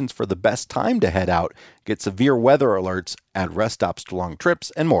recommendations for the best time to head out, get severe weather alerts, add rest stops to long trips,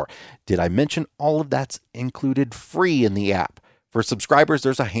 and more. Did I mention all of that's included free in the app? For subscribers,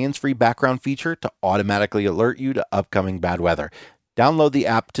 there's a hands-free background feature to automatically alert you to upcoming bad weather. Download the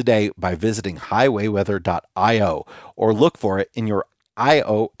app today by visiting highwayweather.io or look for it in your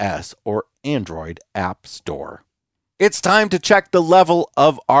iOS or Android app store. It's time to check the level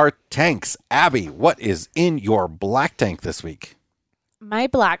of our tanks. Abby, what is in your black tank this week? My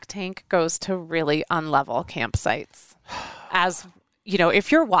black tank goes to really unlevel campsites. As you know,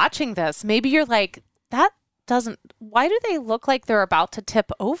 if you're watching this, maybe you're like, why do they look like they're about to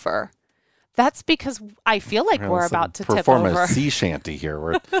tip over? That's because I feel like we're about to tip over. Perform a sea shanty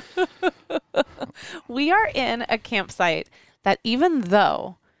here. We are in a campsite that, even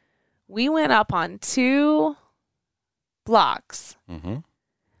though we went up on 2 blocks,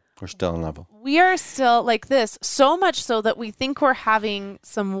 we're still in level. We are still like this, so much so that we think we're having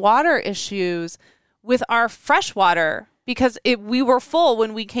some water issues with our fresh water because we were full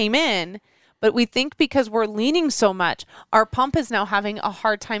when we came in. But we think because we're leaning so much, our pump is now having a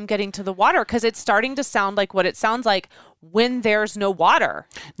hard time getting to the water because it's starting to sound like what it sounds like when there's no water.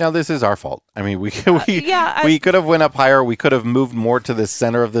 Now, this is our fault. I mean, we could have went up higher. We could have moved more to the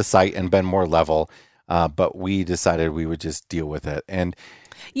center of the site and been more level. But we decided we would just deal with it. And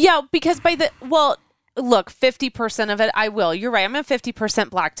yeah, because look, 50% of it, I will. You're right. I'm a 50%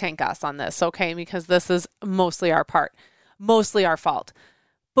 black tank us on this, okay? Because this is mostly our part, mostly our fault.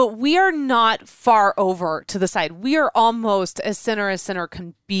 But we are not far over to the side. We are almost as center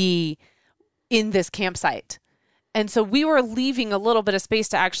can be in this campsite. And so we were leaving a little bit of space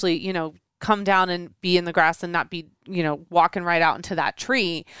to actually, come down and be in the grass and not be, walking right out into that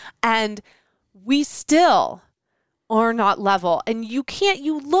tree. And we still are not level. And you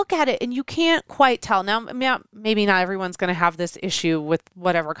look at it and you can't quite tell. Now, maybe not everyone's going to have this issue with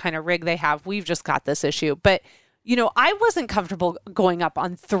whatever kind of rig they have. We've just got this issue. But I wasn't comfortable going up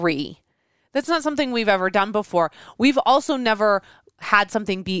on 3. That's not something we've ever done before. We've also never had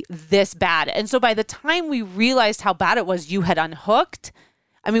something be this bad. And so by the time we realized how bad it was, you had unhooked.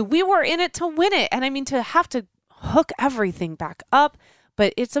 I mean, we were in it to win it. And I mean, to have to hook everything back up,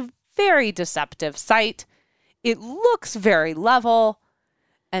 but it's a very deceptive site. It looks very level.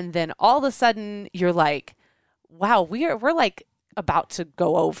 And then all of a sudden you're like, wow, we're like about to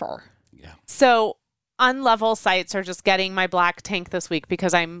go over. Yeah. So unlevel sites are just getting my black tank this week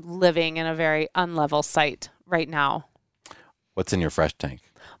because I'm living in a very unlevel site right now. What's in your fresh tank?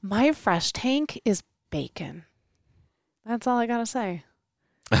 My fresh tank is bacon. That's all I got to say.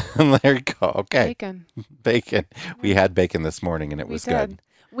 There you go. Okay. Bacon. Bacon. We had bacon this morning and it was good.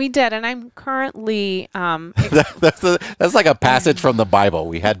 We did. And I'm currently... that's like a passage from the Bible.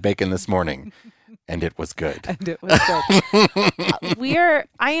 We had bacon this morning and it was good. And it was good.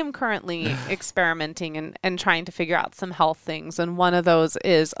 I am currently experimenting and trying to figure out some health things. And one of those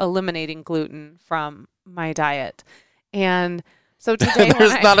is eliminating gluten from my diet. And so today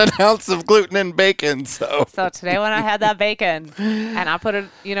there's not an ounce of gluten in bacon. So today when I had that bacon and I put it,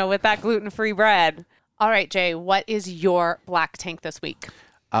 with that gluten-free bread. All right, Jay, what is your black tank this week?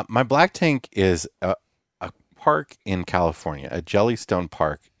 My black tank is a park in California, a Jellystone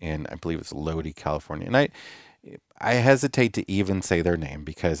Park in, I believe it's Lodi, California. And I hesitate to even say their name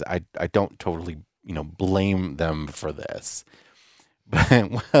because I don't totally, blame them for this.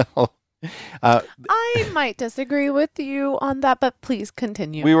 But, I might disagree with you on that, but please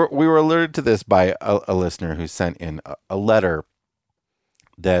continue. We were alerted to this by a listener who sent in a letter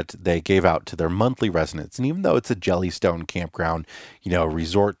that they gave out to their monthly residents. And even though it's a Jellystone campground,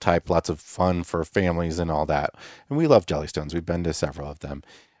 resort type, lots of fun for families and all that. And we love Jellystones. We've been to several of them.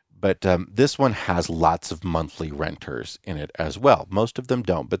 But this one has lots of monthly renters in it as well. Most of them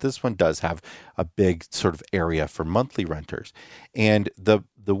don't, but this one does have a big sort of area for monthly renters. And the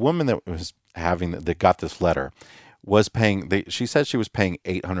woman that got this letter was paying, she said she was paying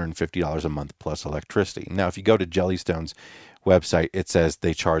 $850 a month plus electricity. Now, if you go to Jellystone's website, it says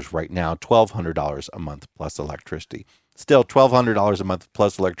they charge right now $1,200 a month plus electricity. Still $1,200 a month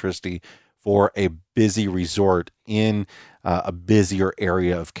plus electricity for a busy resort in a busier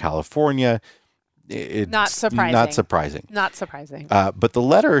area of California. It's not surprising. Not surprising. But the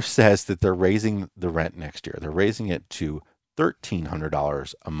letter says that they're raising the rent next year. They're raising it to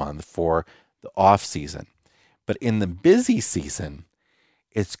 $1,300 a month for the off season. But in the busy season,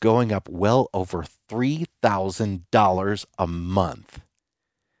 it's going up well over $3,000 a month.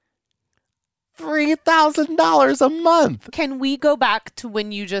 $3,000 a month. Can we go back to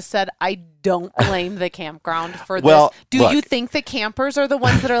when you just said, I don't blame the campground for well, this? You think the campers are the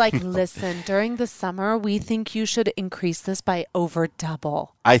ones that are like, listen, during the summer, we think you should increase this by over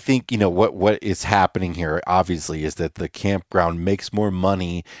double? I think, what is happening here, obviously, is that the campground makes more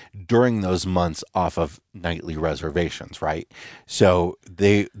money during those months off of nightly reservations, right? So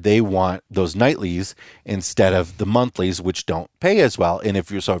they want those nightlies instead of the monthlies, which don't pay as well. And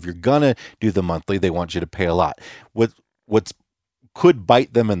if you're going to do the monthly, they want you to pay a lot. What's could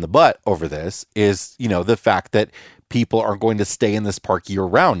bite them in the butt over this is, the fact that people are going to stay in this park year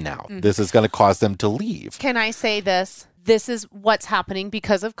round now. Mm-hmm. This is going to cause them to leave. Can I say this? This is what's happening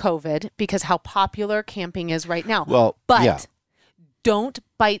because of COVID, because how popular camping is right now. Well, but yeah. Don't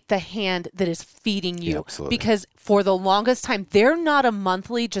bite the hand that is feeding you. Yeah, absolutely. Because for the longest time, they're not a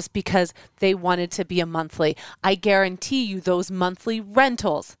monthly just because they wanted to be a monthly. I guarantee you those monthly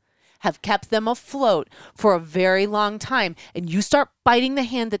rentals have kept them afloat for a very long time. And you start biting the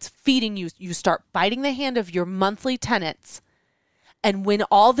hand that's feeding you. You start biting the hand of your monthly tenants. And when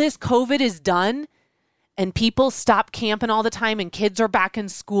all this COVID is done and people stop camping all the time and kids are back in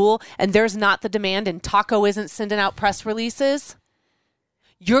school and there's not the demand and Taco isn't sending out press releases,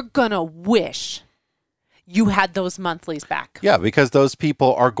 you're going to wish you had those monthlies back. Yeah, because those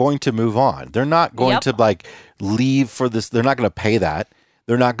people are going to move on. They're not going to leave for this. They're not going to pay that.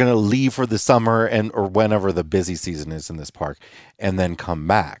 They're not going to leave for the summer or whenever the busy season is in this park and then come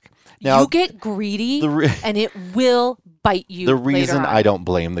back. Now, you get greedy and it will bite you. The reason I don't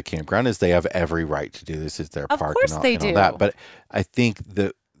blame the campground is they have every right to do this. It's their park and all that. But I think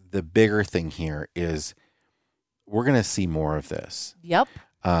the bigger thing here is we're going to see more of this. Yep.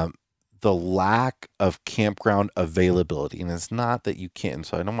 The lack of campground availability, and it's not that you can't.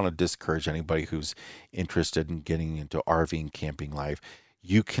 So I don't want to discourage anybody who's interested in getting into RV and camping life.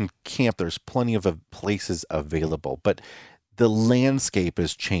 You can camp. There's plenty of places available, but the landscape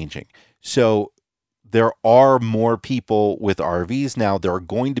is changing. So there are more people with RVs now. There are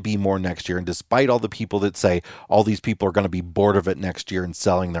going to be more next year. And despite all the people that say all these people are going to be bored of it next year and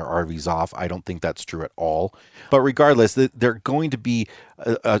selling their RVs off, I don't think that's true at all. But regardless, there are going to be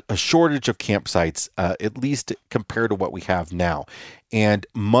a shortage of campsites, at least compared to what we have now. And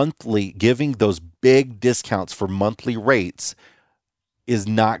monthly, giving those big discounts for monthly rates is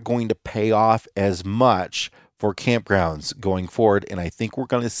not going to pay off as much for campgrounds going forward. And I think we're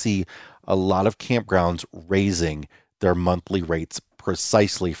going to see a lot of campgrounds raising their monthly rates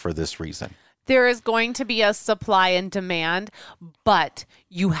precisely for this reason. There is going to be a supply and demand, but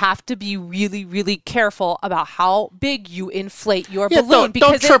you have to be really, really careful about how big you inflate your balloon.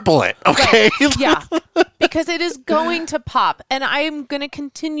 Don't triple it, okay? Right, yeah, because it is going to pop. And I'm going to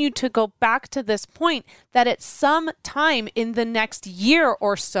continue to go back to this point that at some time in the next year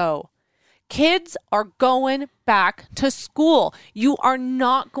or so, kids are going back to school. You are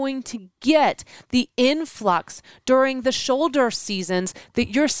not going to get the influx during the shoulder seasons that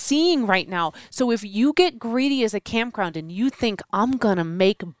you're seeing right now. So if you get greedy as a campground and you think, I'm going to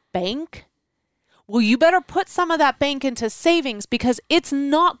make bank, well, you better put some of that bank into savings because it's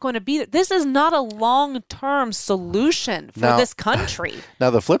not going to be, this is not a long-term solution for this country.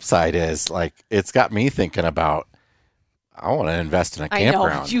 Now, the flip side is, like, it's got me thinking about, I want to invest in a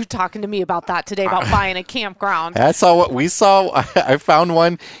campground. I know. You talking to me about that today, about buying a campground. I saw what we saw. I found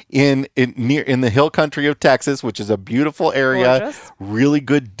one in the hill country of Texas, which is a beautiful area. Gorgeous. Really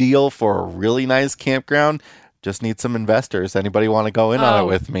good deal for a really nice campground. Just need some investors. Anybody want to go in on it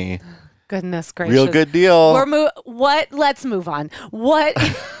with me? Goodness gracious. Real good deal. Let's move on.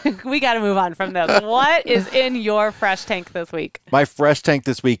 We got to move on from this. What is in your fresh tank this week? My fresh tank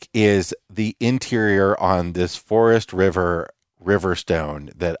this week is the interior on this Forest River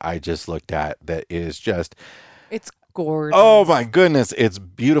Riverstone that I just looked at. That is just, it's gorgeous. Oh my goodness. It's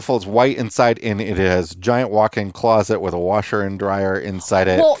beautiful. It's white inside and it has giant walk-in closet with a washer and dryer inside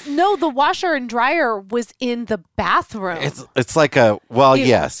it. Well, no, the washer and dryer was in the bathroom. It's like a, well,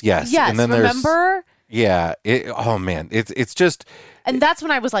 yes. Yes, and then remember? Yeah. Oh man. It's just. And that's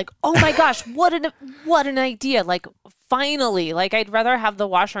when I was like, oh my gosh, what an idea. Like, finally, like, I'd rather have the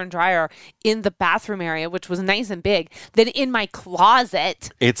washer and dryer in the bathroom area, which was nice and big, than in my closet.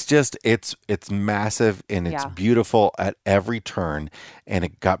 It's just, it's massive and it's beautiful at every turn. And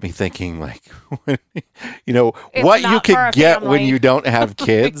it got me thinking, like, what you can get when you don't have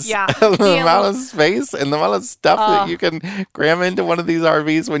kids. The amount of space and the amount of stuff that you can cram into one of these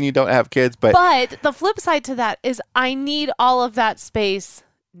RVs when you don't have kids. But the flip side to that is I need all of that space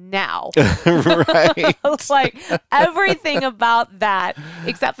now. Right. Like, everything about that,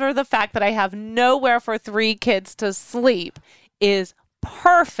 except for the fact that I have nowhere for 3 kids to sleep, is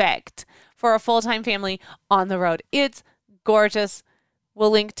perfect for a full-time family on the road. It's gorgeous.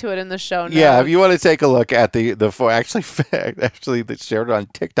 We'll link to it in the show notes. Yeah, if you want to take a look at actually they shared it on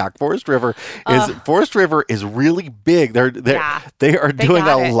TikTok. Forest River is really big. They are doing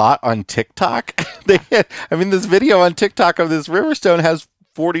a lot on TikTok. This video on TikTok of this Riverstone has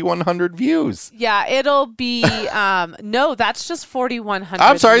 4,100 views. Yeah, it'll be no, that's just 4,100.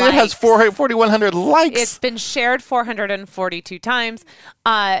 I'm sorry, likes. It has 4,100 likes. It's been shared 442 times.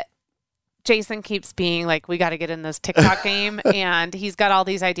 Jason keeps being like, we got to get in this TikTok game. And he's got all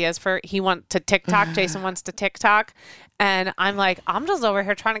these ideas he wants to TikTok. Jason wants to TikTok. And I'm like, I'm just over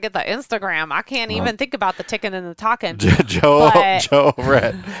here trying to get the Instagram. I can't even think about the ticking and the talking. Joe over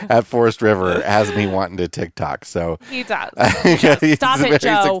at Forest River has me wanting to TikTok. So he does. He's Stop it,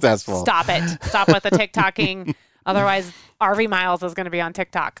 Joe. Successful. Stop it. Stop with the TikToking. Otherwise, RV Miles is going to be on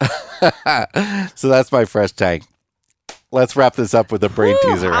TikTok. So that's my fresh tank. Let's wrap this up with a brain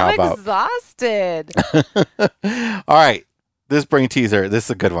teaser. How about? I'm exhausted. All right. This brain teaser, this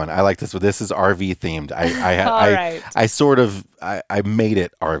is a good one. I like this one. This is RV themed. I made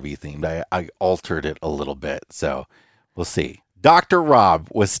it RV themed. I altered it a little bit. So we'll see. Dr. Rob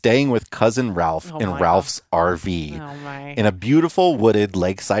was staying with cousin Ralph in Ralph's RV in a beautiful wooded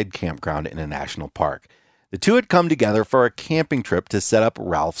lakeside campground in a national park. The two had come together for a camping trip to set up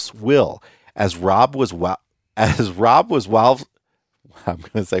Ralph's will. As Rob was Ralph's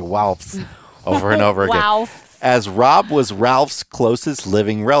over and over again. As Rob was Ralph's closest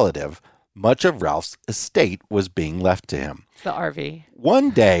living relative, much of Ralph's estate was being left to him. The RV. One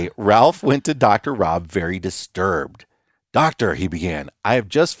day, Ralph went to Dr. Rob very disturbed. "Doctor," he began, "I have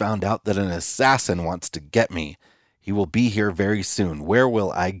just found out that an assassin wants to get me. He will be here very soon. Where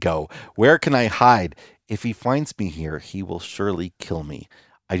will I go? Where can I hide? If he finds me here, he will surely kill me.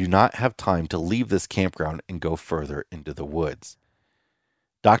 I do not have time to leave this campground and go further into the woods."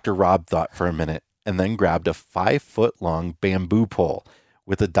 Dr. Rob thought for a minute and then grabbed a 5-foot-long bamboo pole,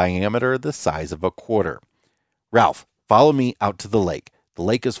 with a diameter the size of a quarter. Ralph, follow me out to the lake. The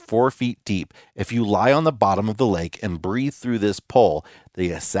lake is 4 feet deep. If you lie on the bottom of the lake and breathe through this pole,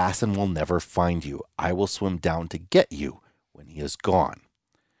 the assassin will never find you. I will swim down to get you when he is gone.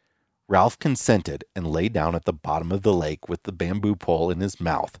 Ralph consented and lay down at the bottom of the lake with the bamboo pole in his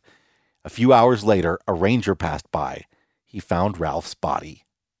mouth. A few hours later, a ranger passed by. He found Ralph's body,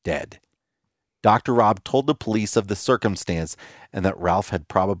 dead. Dr. Rob told the police of the circumstance and that Ralph had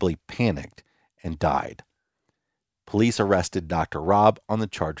probably panicked and died. Police arrested Dr. Rob on the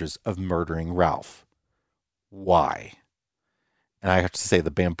charges of murdering Ralph. Why? And I have to say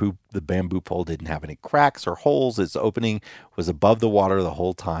the bamboo pole didn't have any cracks or holes. Its opening was above the water the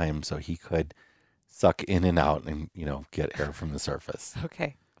whole time, so he could suck in and out and, get air from the surface.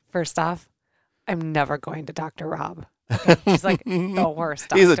 Okay. First off, I'm never going to Dr. Rob. Okay? He's like the worst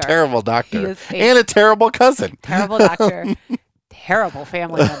doctor. He's a terrible doctor. He is and a terrible cousin. Terrible doctor. Terrible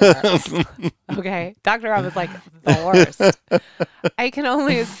family member. Okay. Dr. Rob is like the worst. I can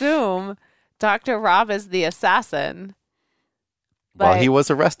only assume Dr. Rob is the assassin. Well, he was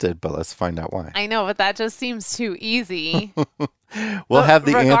arrested, but let's find out why. I know, but that just seems too easy. We'll have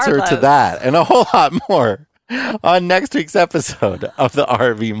the answer to that and a whole lot more on next week's episode of the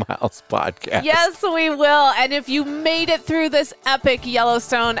RV Miles podcast. Yes, we will. And if you made it through this epic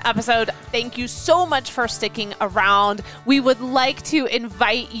Yellowstone episode, thank you so much for sticking around. We would like to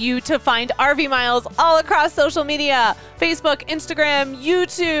invite you to find RV Miles all across social media, Facebook, Instagram,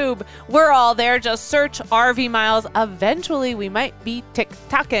 YouTube. We're all there. Just search RV Miles. Eventually, we might be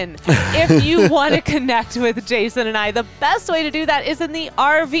TikToking. If you want to connect with Jason and I, the best way to do that is in the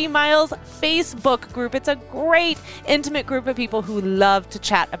RV Miles Facebook group. It's a great, intimate group of people who love to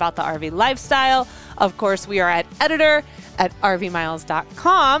chat about the RV lifestyle. Of course, we are at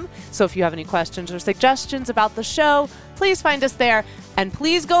editor@rvmiles.com. So if you have any questions or suggestions about the show, please find us there. And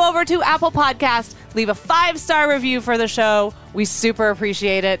please go over to Apple Podcast, leave a 5-star review for the show. We super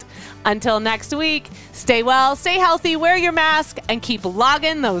appreciate it. Until next week, stay well, stay healthy, wear your mask, and keep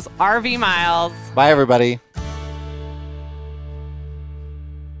logging those RV miles. Bye, everybody.